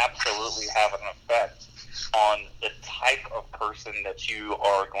to absolutely have an effect on the type of person that you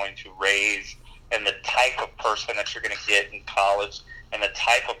are going to raise and the type of person that you're going to get in college and the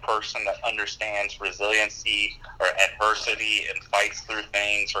type of person that understands resiliency or adversity and fights through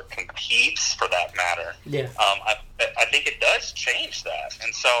things or competes for that matter. Yeah. I think it does change that.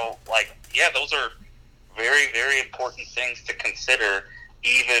 And so, those are very, very important things to consider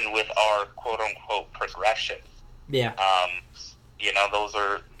even with our quote-unquote progression. Yeah. Those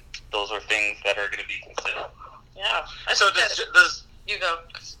are things that are going to be considered. Yeah. So does you go?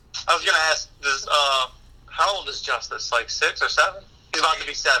 I was going to ask, how old is Justice? Like 6 or 7? He's about to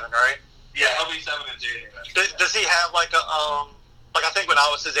be 7, right? Yeah, he'll be 7 in January. Does he have like a I think when I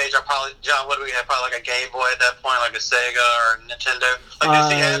was his age, John, what do we have? Probably like a Game Boy at that point, like a Sega or a Nintendo. Like,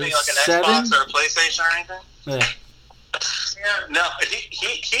 does he have any, like an 7? Xbox or a PlayStation or anything? Yeah. No,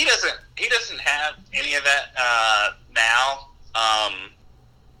 he doesn't have any of that now.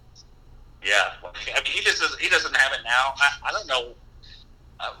 He doesn't have it now. I don't know.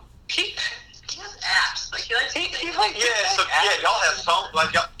 He has apps. Y'all have phones.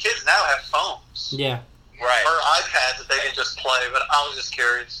 Like kids now have phones. Yeah. Right. Or iPads that they can just play. But I was just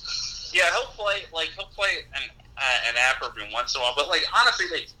curious. Yeah, he'll play an app every once in a while. But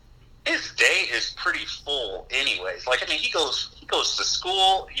honestly, his day is pretty full, anyways. He goes to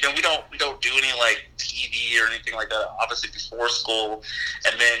school. We don't do any TV or anything like that. Obviously before school,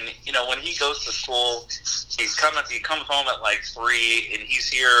 and then when he goes to school, he comes home at 3, and he's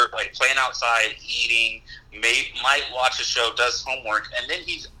here playing outside, eating. Might watch a show, does homework, and then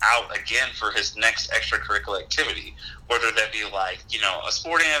he's out again for his next extracurricular activity, whether that be a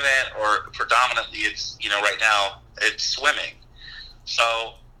sporting event or predominantly it's right now it's swimming.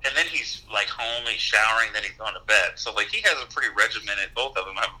 So. And then he's home, he's showering, then he's going to bed. So he has a pretty regimented. Both of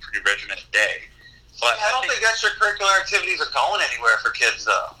them have a pretty regimented day. But I don't think extracurricular activities are going anywhere for kids,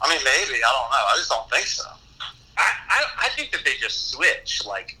 though. I mean, maybe, I don't know. I just don't think so. I think that they just switch.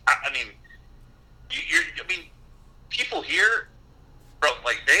 People here, bro,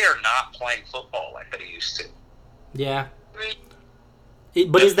 they are not playing football like they used to. Yeah.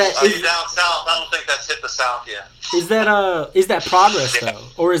 But is that down south? I don't think that's hit the south yet. Is that progress though,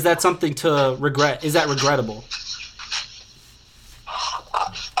 or is that something to regret? Is that regrettable?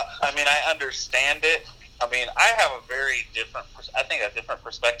 I understand it. I have a very different. I think a different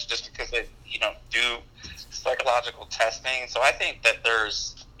perspective, just because they do psychological testing. So I think that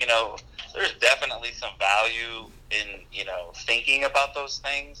there's definitely some value in thinking about those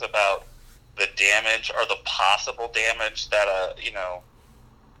things, about the damage or the possible damage that a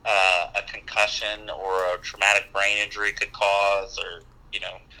concussion or a traumatic brain injury could cause, or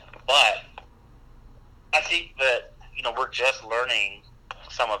but I think that we're just learning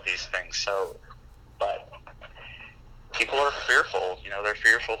some of these things. So, but people are fearful. They're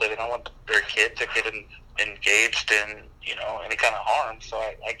fearful. They don't want their kid to get engaged in any kind of harm. So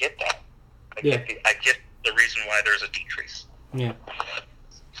I get that. I get the reason why there's a decrease. Yeah.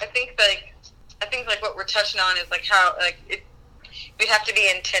 I think I think like what we're touching on is like how we have to be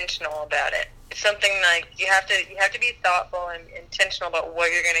intentional about it. It's something like you have to be thoughtful and intentional about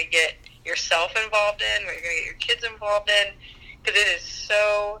what you're going to get yourself involved in, what you're going to get your kids involved in, because it is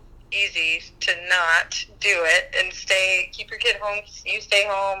so easy to not do it and keep your kid home. You stay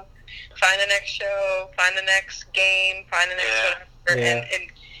home, find the next show, find the next game, find the next whatever,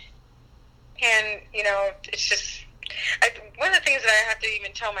 and you know, it's just. One of the things that I have to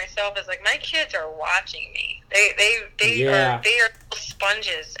even tell myself is like my kids are watching me. They are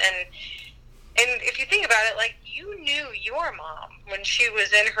sponges, and if you think about it, like you knew your mom when she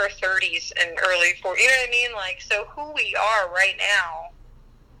was in her 30s and early 40s. You know what I mean? Like, so who we are right now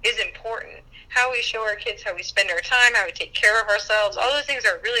is important. How we show our kids, how we spend our time, how we take care of ourselves. All those things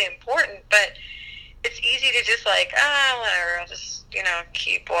are really important, but it's easy to just like, whatever, I'll just, you know,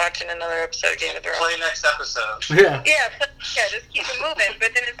 keep watching another episode of Game of Thrones. Play next episode. Yeah. Yeah, just keep it moving.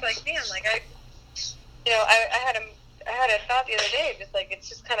 But then it's like, man, like I had a thought the other day, just like it's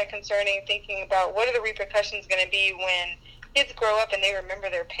just kind of concerning thinking about what are the repercussions going to be when kids grow up and they remember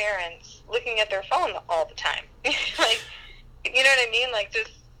their parents looking at their phone all the time. Like, you know what I mean? Like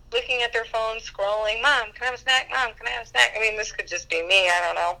just looking at their phone, scrolling. Mom, can I have a snack? Mom, can I have a snack? I mean, this could just be me. I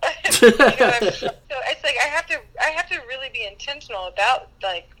don't know. You know, so it's like I have to really be intentional about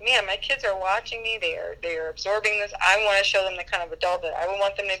like, man, my kids are watching me. They are absorbing this. I want to show them the kind of adult that I would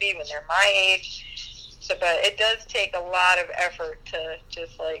want them to be when they're my age. So, but it does take a lot of effort to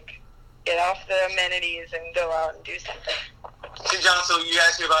just like get off the amenities and go out and do something. See, John, so you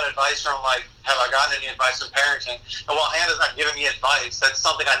asked me about advice from, like, have I gotten any advice from parenting? And while Hannah's not giving me advice, that's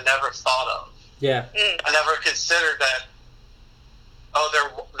something I never thought of. Yeah. I never considered that,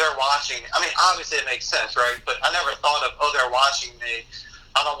 they're watching. I mean, obviously it makes sense, right? But I never thought of, they're watching me.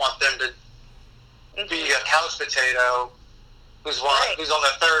 I don't want them to be a couch potato who's on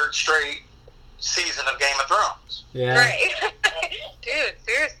the third straight season of Game of Thrones. Yeah. Right. Dude,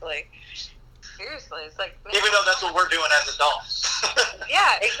 seriously. It's like, even though that's what we're doing as adults.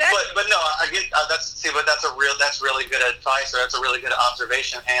 Yeah, exactly. But no, I get that's really good advice, or that's a really good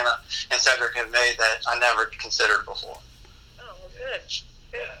observation Hannah and Cedric have made that I never considered before. Oh, well, good.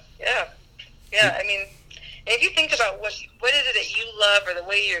 Yeah. I mean, if you think about what is it that you love or the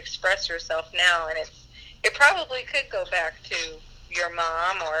way you express yourself now, and it probably could go back to your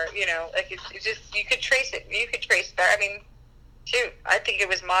mom, or you know, like it's just you could trace it. You could trace back. I mean. Shoot, I think it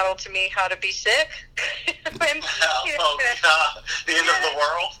was modeled to me how to be sick. God, the end of the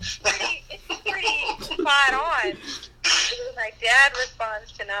world. It's pretty spot on. My dad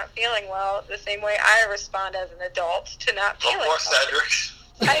responds to not feeling well the same way I respond as an adult to not feeling well. Poor Cedric.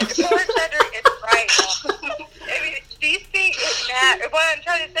 Poor Cedric is right. I mean, these things, it matter. What I'm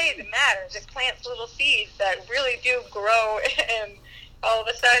trying to say is it matters. It plants little seeds that really do grow, and all of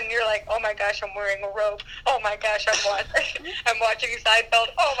a sudden you're like, oh my gosh, I'm wearing a robe. Oh my gosh, I'm watching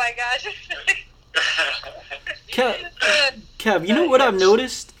Seinfeld. Oh my gosh. Kev, you know what I've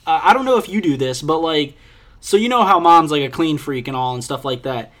noticed? I don't know if you do this, but like, so you know how mom's like a clean freak and all and stuff like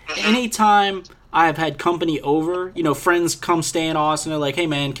that. Anytime I've had company over, you know, friends come stay in Austin, they're like, hey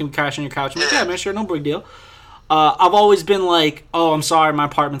man, can we crash on your couch? I'm like, yeah man, sure, no big deal. I've always been like, oh, I'm sorry, my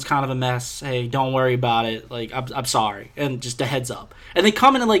apartment's kind of a mess. Hey, don't worry about it. Like, I'm sorry. And just a heads up. And they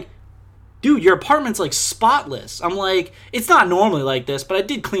come in and like, dude, your apartment's like spotless. I'm like, it's not normally like this, but I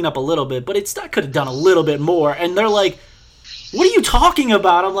did clean up a little bit, but I could have done a little bit more. And they're like, what are you talking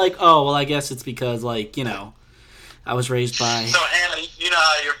about? I'm like, oh, well, I guess it's because, like, you know, I was raised by... So, Hannah, you know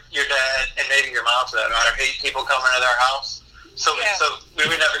how your dad, and maybe your mom for that matter, hate people coming to their house? So we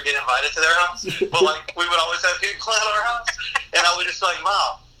would never get invited to their house, but like we would always have people at our house, and I would just be like,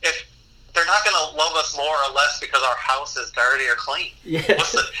 Mom, if they're not going to love us more or less because our house is dirty or clean, yeah.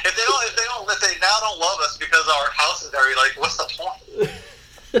 If they now don't love us because our house is dirty, like what's the point?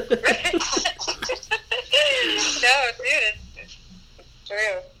 No, dude, it's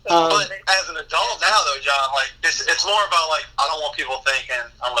true. But as an adult now, though, John, like it's more about like I don't want people thinking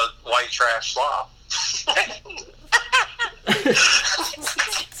I'm a white trash slob. Dude,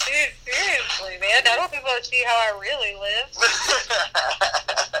 seriously, man. I don't think people see how I really live.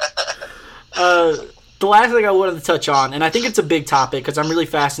 The last thing I wanted to touch on, and I think it's a big topic because I'm really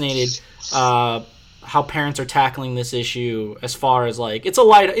fascinated how parents are tackling this issue as far as like it's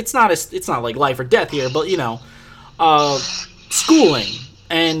not like life or death here, but you know, schooling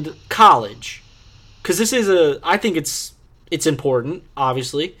and college, because this is I think it's important,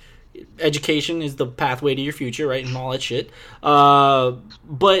 obviously. Education is the pathway to your future, right, and all that shit.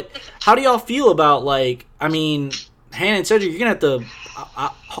 But how do y'all feel about, like, I mean, Hannah and Cedric, you're gonna have to.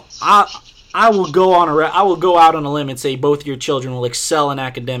 I will go out on a limb and say both your children will excel in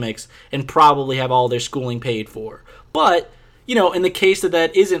academics and probably have all their schooling paid for. But, you know, in the case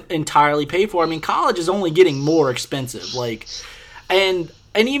that isn't entirely paid for, I mean, college is only getting more expensive. Like, and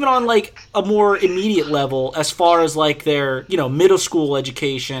even on, like, a more immediate level, as far as, like, their, you know, middle school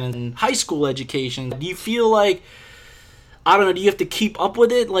education and high school education, do you feel like, I don't know, do you have to keep up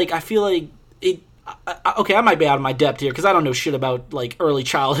with it? Like, I feel like okay, I might be out of my depth here because I don't know shit about, like, early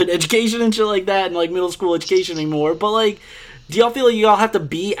childhood education and shit like that and, like, middle school education anymore. But, like, do y'all feel like y'all have to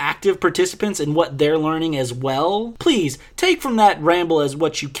be active participants in what they're learning as well? Please, take from that ramble as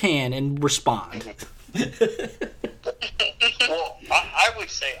what you can and respond. Well, I would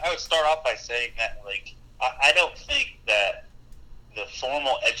start off by saying that, like, I don't think that the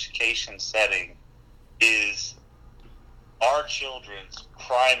formal education setting is our children's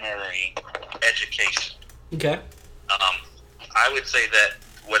primary education. Okay. I would say that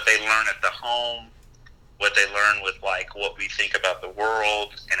what they learn at the home, what they learn with, like, what we think about the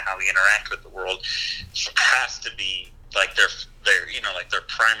world and how we interact with the world has to be, like, their you know, like, their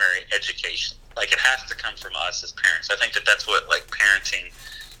primary education. Like, it has to come from us as parents. I think that that's what, like, parenting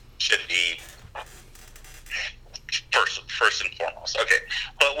should be first and foremost. Okay.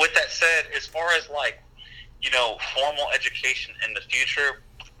 But with that said, as far as, like, you know, formal education in the future,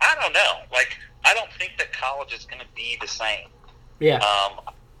 I don't know. Like, I don't think that college is going to be the same. Yeah.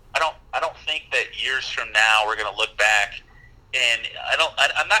 I don't think that years from now we're going to look back, and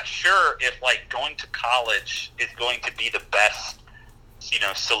I'm not sure if, like, going to college is going to be the best, you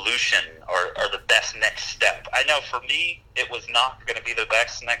know, solution or the best next step. I know for me, it was not going to be the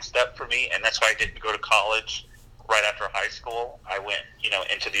best next step for me, and that's why I didn't go to college right after high school. I went, you know,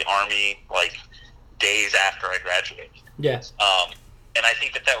 into the Army, like, days after I graduated. Yes. And I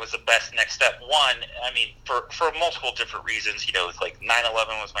think that was the best next step. One, I mean, for multiple different reasons, you know, it's like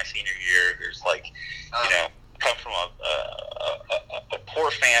 9/11 was my senior year. There's, like, you know, come from a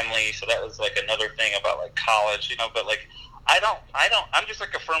poor family, so that was, like, another thing about, like, college, you know, but, like, I'm just,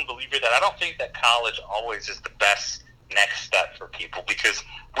 like, a firm believer that I don't think that college always is the best next step for people, because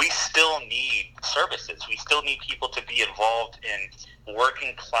we still need services. We still need people to be involved in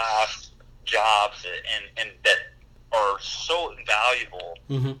working class jobs and that are so invaluable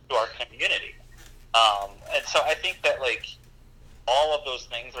to our community. And so I think that, like, all of those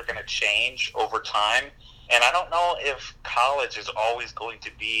things are going to change over time. And I don't know if college is always going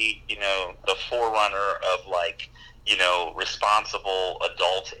to be, you know, the forerunner of, like, you know, responsible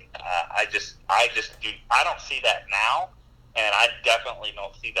adulting. I don't see that now, and I definitely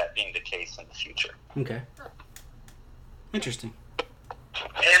don't see that being the case in the future. Okay. Interesting.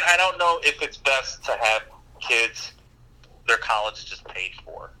 And I don't know if it's best to have kids, their college just paid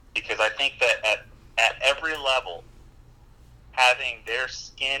for, because I think that at every level, having their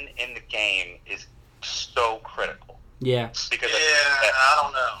skin in the game is so critical. Yeah. Because I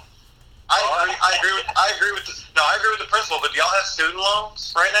don't know. I agree with the principal, but do y'all have student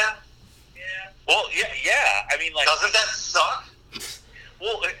loans right now? Yeah. Well, yeah. I mean, like, doesn't that suck?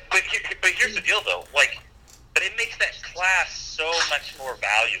 Well, but here's the deal, though. Like, but it makes that class so much more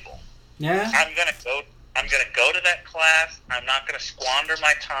valuable. Yeah. I'm gonna go to that class. I'm not gonna squander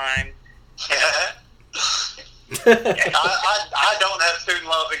my time. I don't have student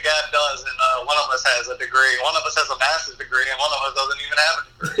loans, and Gab does, and one of us has a degree. One of us has a master's degree, and one of us doesn't even have a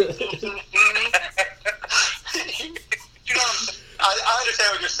degree. You know what I'm saying? I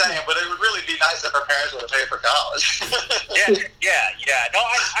understand what you're saying, but it would really be nice if our parents would have paid for college. Yeah. No,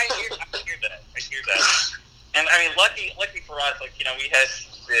 I hear that. And I mean, lucky for us, like, you know, we had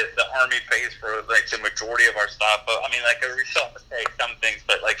the Army pays for, like, the majority of our stuff. But I mean, like, we still have to pay some things.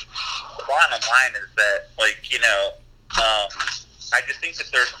 But, like, the bottom line is that, like, you know, I just think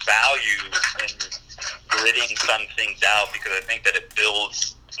that there's value in gritting some things out, because I think that it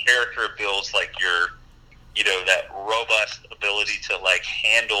builds character, builds, like, your, you know, that robust ability to, like,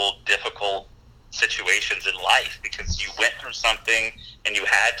 handle difficult situations in life, because you went through something and you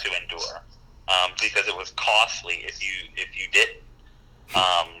had to endure, because it was costly if you didn't.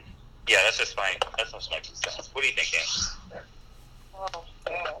 Yeah, that's just my 2 cents. What do you think, Anne? Oh,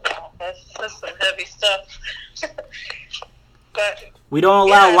 wow. That's some heavy stuff. But we don't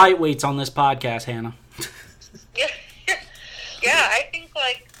allow lightweights on this podcast, Hannah. Yeah, I think,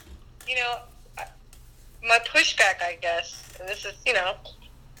 like, you know, my pushback, I guess, and this is, you know,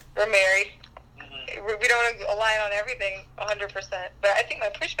 we're married. We don't align on everything 100%. But I think my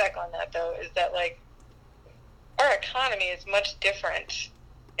pushback on that, though, is that, like, our economy is much different,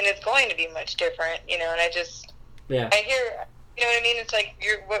 and it's going to be much different, you know, and I hear, you know what I mean? It's like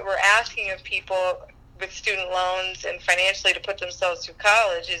what we're asking of people with student loans and financially to put themselves through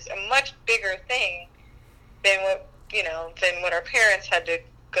college is a much bigger thing than what our parents had to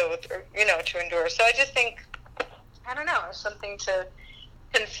go through, to endure. So I just think, I don't know, something to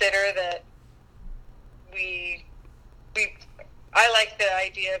consider that I like the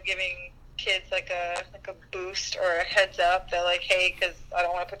idea of giving kids like a boost or a heads up that like, hey, because I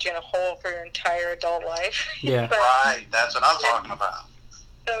don't want to put you in a hole for your entire adult life. Yeah. Right, that's what I'm talking about.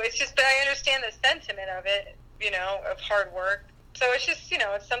 So it's just that I understand the sentiment of it, of hard work. So it's just,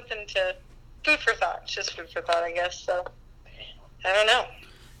 it's something to, food for thought. It's just food for thought, I guess. So I don't know.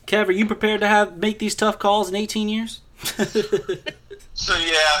 Kev, are you prepared to make these tough calls in 18 years? So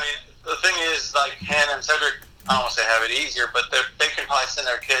yeah, I mean, the thing is, like Hannah and Cedric, I don't want to say have it easier, but they can probably send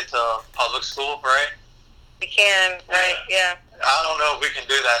their kid to public school, right? We can, right? Yeah. I don't know if we can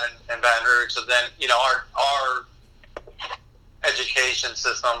do that in Baton Rouge. So then, our education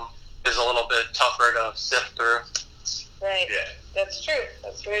system is a little bit tougher to sift through. Right. Yeah. That's true.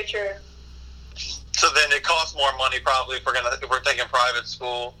 That's very true. So then it costs more money probably if we're thinking private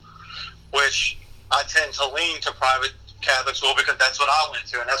school, which I tend to lean to private Catholic school because that's what I went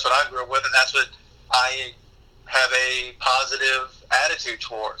to and that's what I grew up with and that's what I have a positive attitude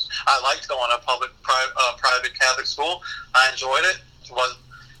towards. I liked going to private Catholic school. I enjoyed it. It was,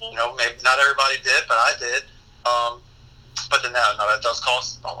 maybe not everybody did, but I did. But then now that does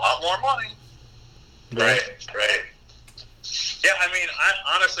cost a lot more money. Right. Yeah, I mean, I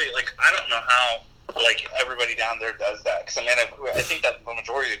honestly, I don't know how, everybody down there does that. Because, I think that the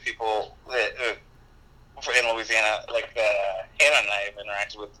majority of people that in Louisiana, Hannah and I have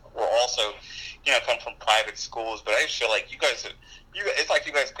interacted with, were also, come from private schools. But I just feel like you guys, it's like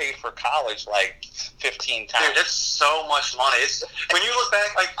you guys paid for college 15 times. Dude, it's so much money. It's when you look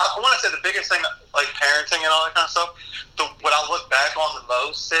back, I want to say the biggest thing, parenting and all that kind of stuff. What I look back on the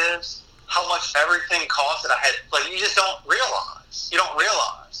most is how much everything cost that I had. You just don't realize. You don't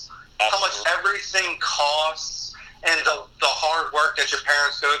realize how much everything costs and the hard work that your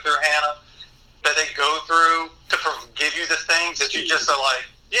parents go through, Hannah, that they go through to give you the things that you just are like,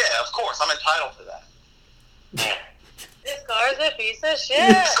 yeah, of course, I'm entitled to that. This car's a piece of shit.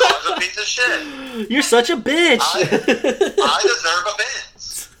 This car's a piece of shit. You're such a bitch. I deserve a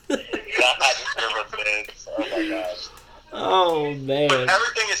Benz. I deserve a Benz. Oh my gosh. Oh man. But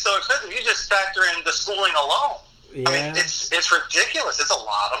everything is so expensive. You just factor in the schooling alone. Yeah. I mean, it's ridiculous. It's a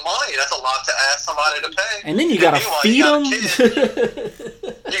lot of money. That's a lot to ask somebody to pay. And then you gotta feed them.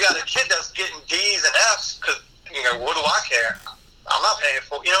 You got a kid that's getting D's and F's because what do I care? I'm not paying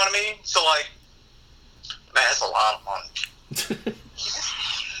for. You know what I mean? So man, it's a lot of money. It's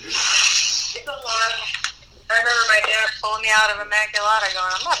a lot. I remember my dad pulling me out of Immaculata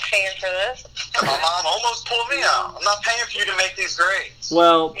going, I'm not paying for this. My mom almost pulled me out. I'm not paying for you to make these grades.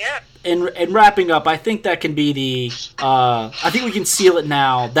 Well, yeah. In wrapping up, I think that can be the, I think we can seal it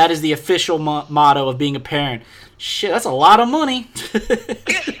now. That is the official motto of being a parent. Shit, that's a lot of money. That's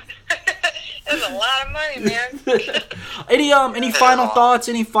a lot of money, man. Any final thoughts?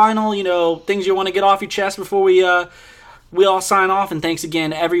 Any final, things you want to get off your chest before we all sign off? And thanks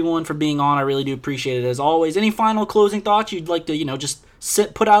again, everyone, for being on. I really do appreciate it, as always. Any final closing thoughts you'd like to, just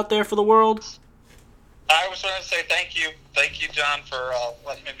put out there for the world? I was going to say thank you. Thank you, John, for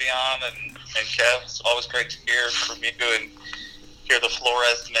letting me be on. And Kev, it's always great to hear from you and hear the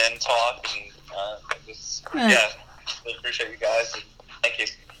Flores men talk. And really appreciate you guys. And thank you.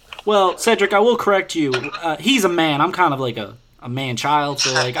 Well, Cedric, I will correct you. He's a man. I'm kind of like a man-child,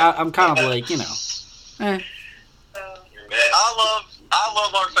 so I'm kind of like, I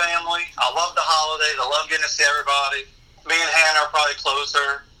love our family. I love the holidays. I love getting to see everybody. Me and Hannah are probably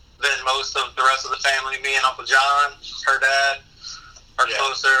closer than most of the rest of the family. Me and Uncle John, her dad, are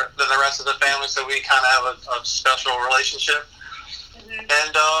closer than the rest of the family, so we kind of have a special relationship. Mm-hmm.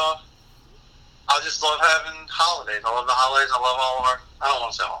 And I just love having holidays. I love the holidays. I love all of our... I don't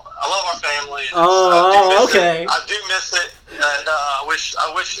want to say all of it. I love our family. Okay. I do miss it, and I wish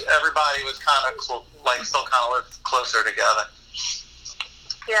everybody was kind of still kind of lived closer together.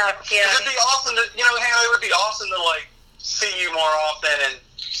 Yeah. It'd be awesome to, Hannah, it would be awesome to see you more often and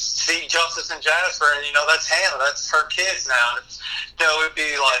see Justice and Jasper, and that's Hannah, that's her kids now. And it would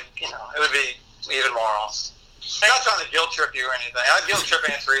be it would be even more awesome. I'm not trying to guilt trip you or anything. I guilt trip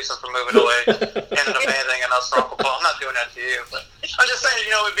Aunt Teresa for moving away and abandoning us for Uncle Paul. I'm not doing that to you, but I'm just saying,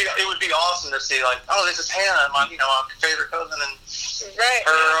 it would be awesome to see this is Hannah, my favorite cousin, and these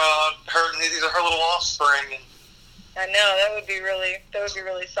are her little offspring. And I know that would be really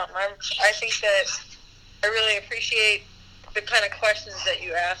something. I think that I really appreciate the kind of questions that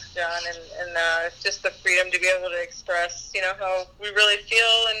you ask, John, and it's just the freedom to be able to express, how we really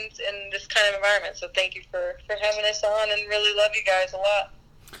feel in this kind of environment. So thank you for having us on, and really love you guys a lot.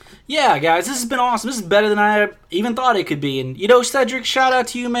 Yeah, guys, this has been awesome. This is better than I even thought it could be. And, Cedric, shout out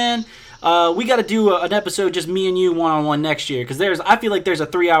to you, man. We got to do an episode just me and you one-on-one next year, because I feel like there's a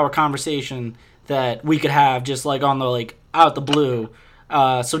 3-hour conversation that we could have just, on the, out the blue.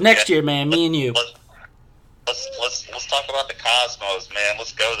 So next year, man, me and you. Let's talk about the cosmos, man.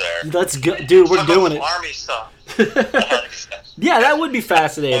 Let's go there. Let's go, dude. We're doing it. Army stuff. Yeah, that would be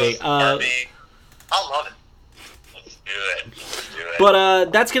fascinating. Army. I love it. Let's do it.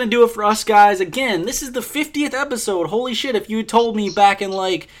 But that's going to do it for us, guys. Again, this is the 50th episode. Holy shit, if you had told me back in,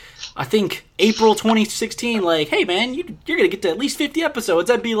 I think April 2016, hey, man, you're going to get to at least 50 episodes,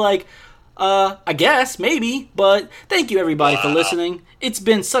 I'd be like, I guess, maybe. But thank you, everybody, for listening. It's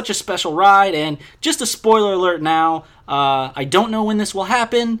been such a special ride, and just a spoiler alert now, I don't know when this will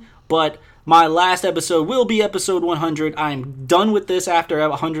happen, but my last episode will be episode 100. I'm done with this after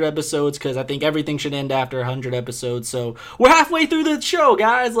 100 episodes, because I think everything should end after 100 episodes. So we're halfway through the show,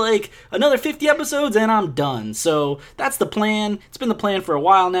 guys. Another 50 episodes, and I'm done. So that's the plan. It's been the plan for a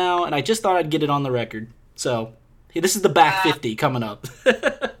while now, and I just thought I'd get it on the record. So this is the back 50 coming up. There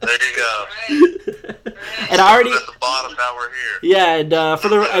you go. And I already at the bottom, now we're here. Yeah,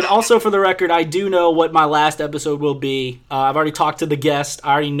 and also for the record, I do know what my last episode will be. I've already talked to the guest.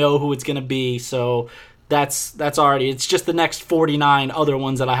 I already know who it's going to be, so that's already. It's just the next 49 other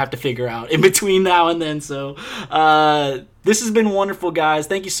ones that I have to figure out in between now and then. So this has been wonderful, guys.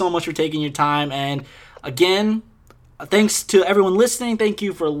 Thank you so much for taking your time. And again, thanks to everyone listening. Thank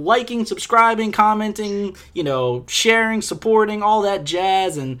you for liking, subscribing, commenting, sharing, supporting, all that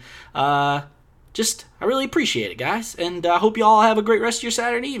jazz. And I really appreciate it, guys. And I hope you all have a great rest of your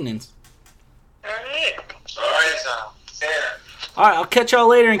Saturday evenings. All right. All right, I'll catch y'all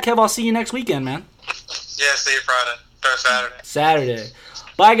later. And Kev, I'll see you next weekend, man. Yeah, see you Friday. Or Saturday.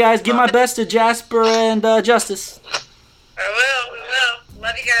 Bye, guys. Give my best to Jasper and Justice. I will. We will.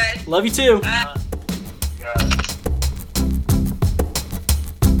 Love you guys. Love you too. Bye.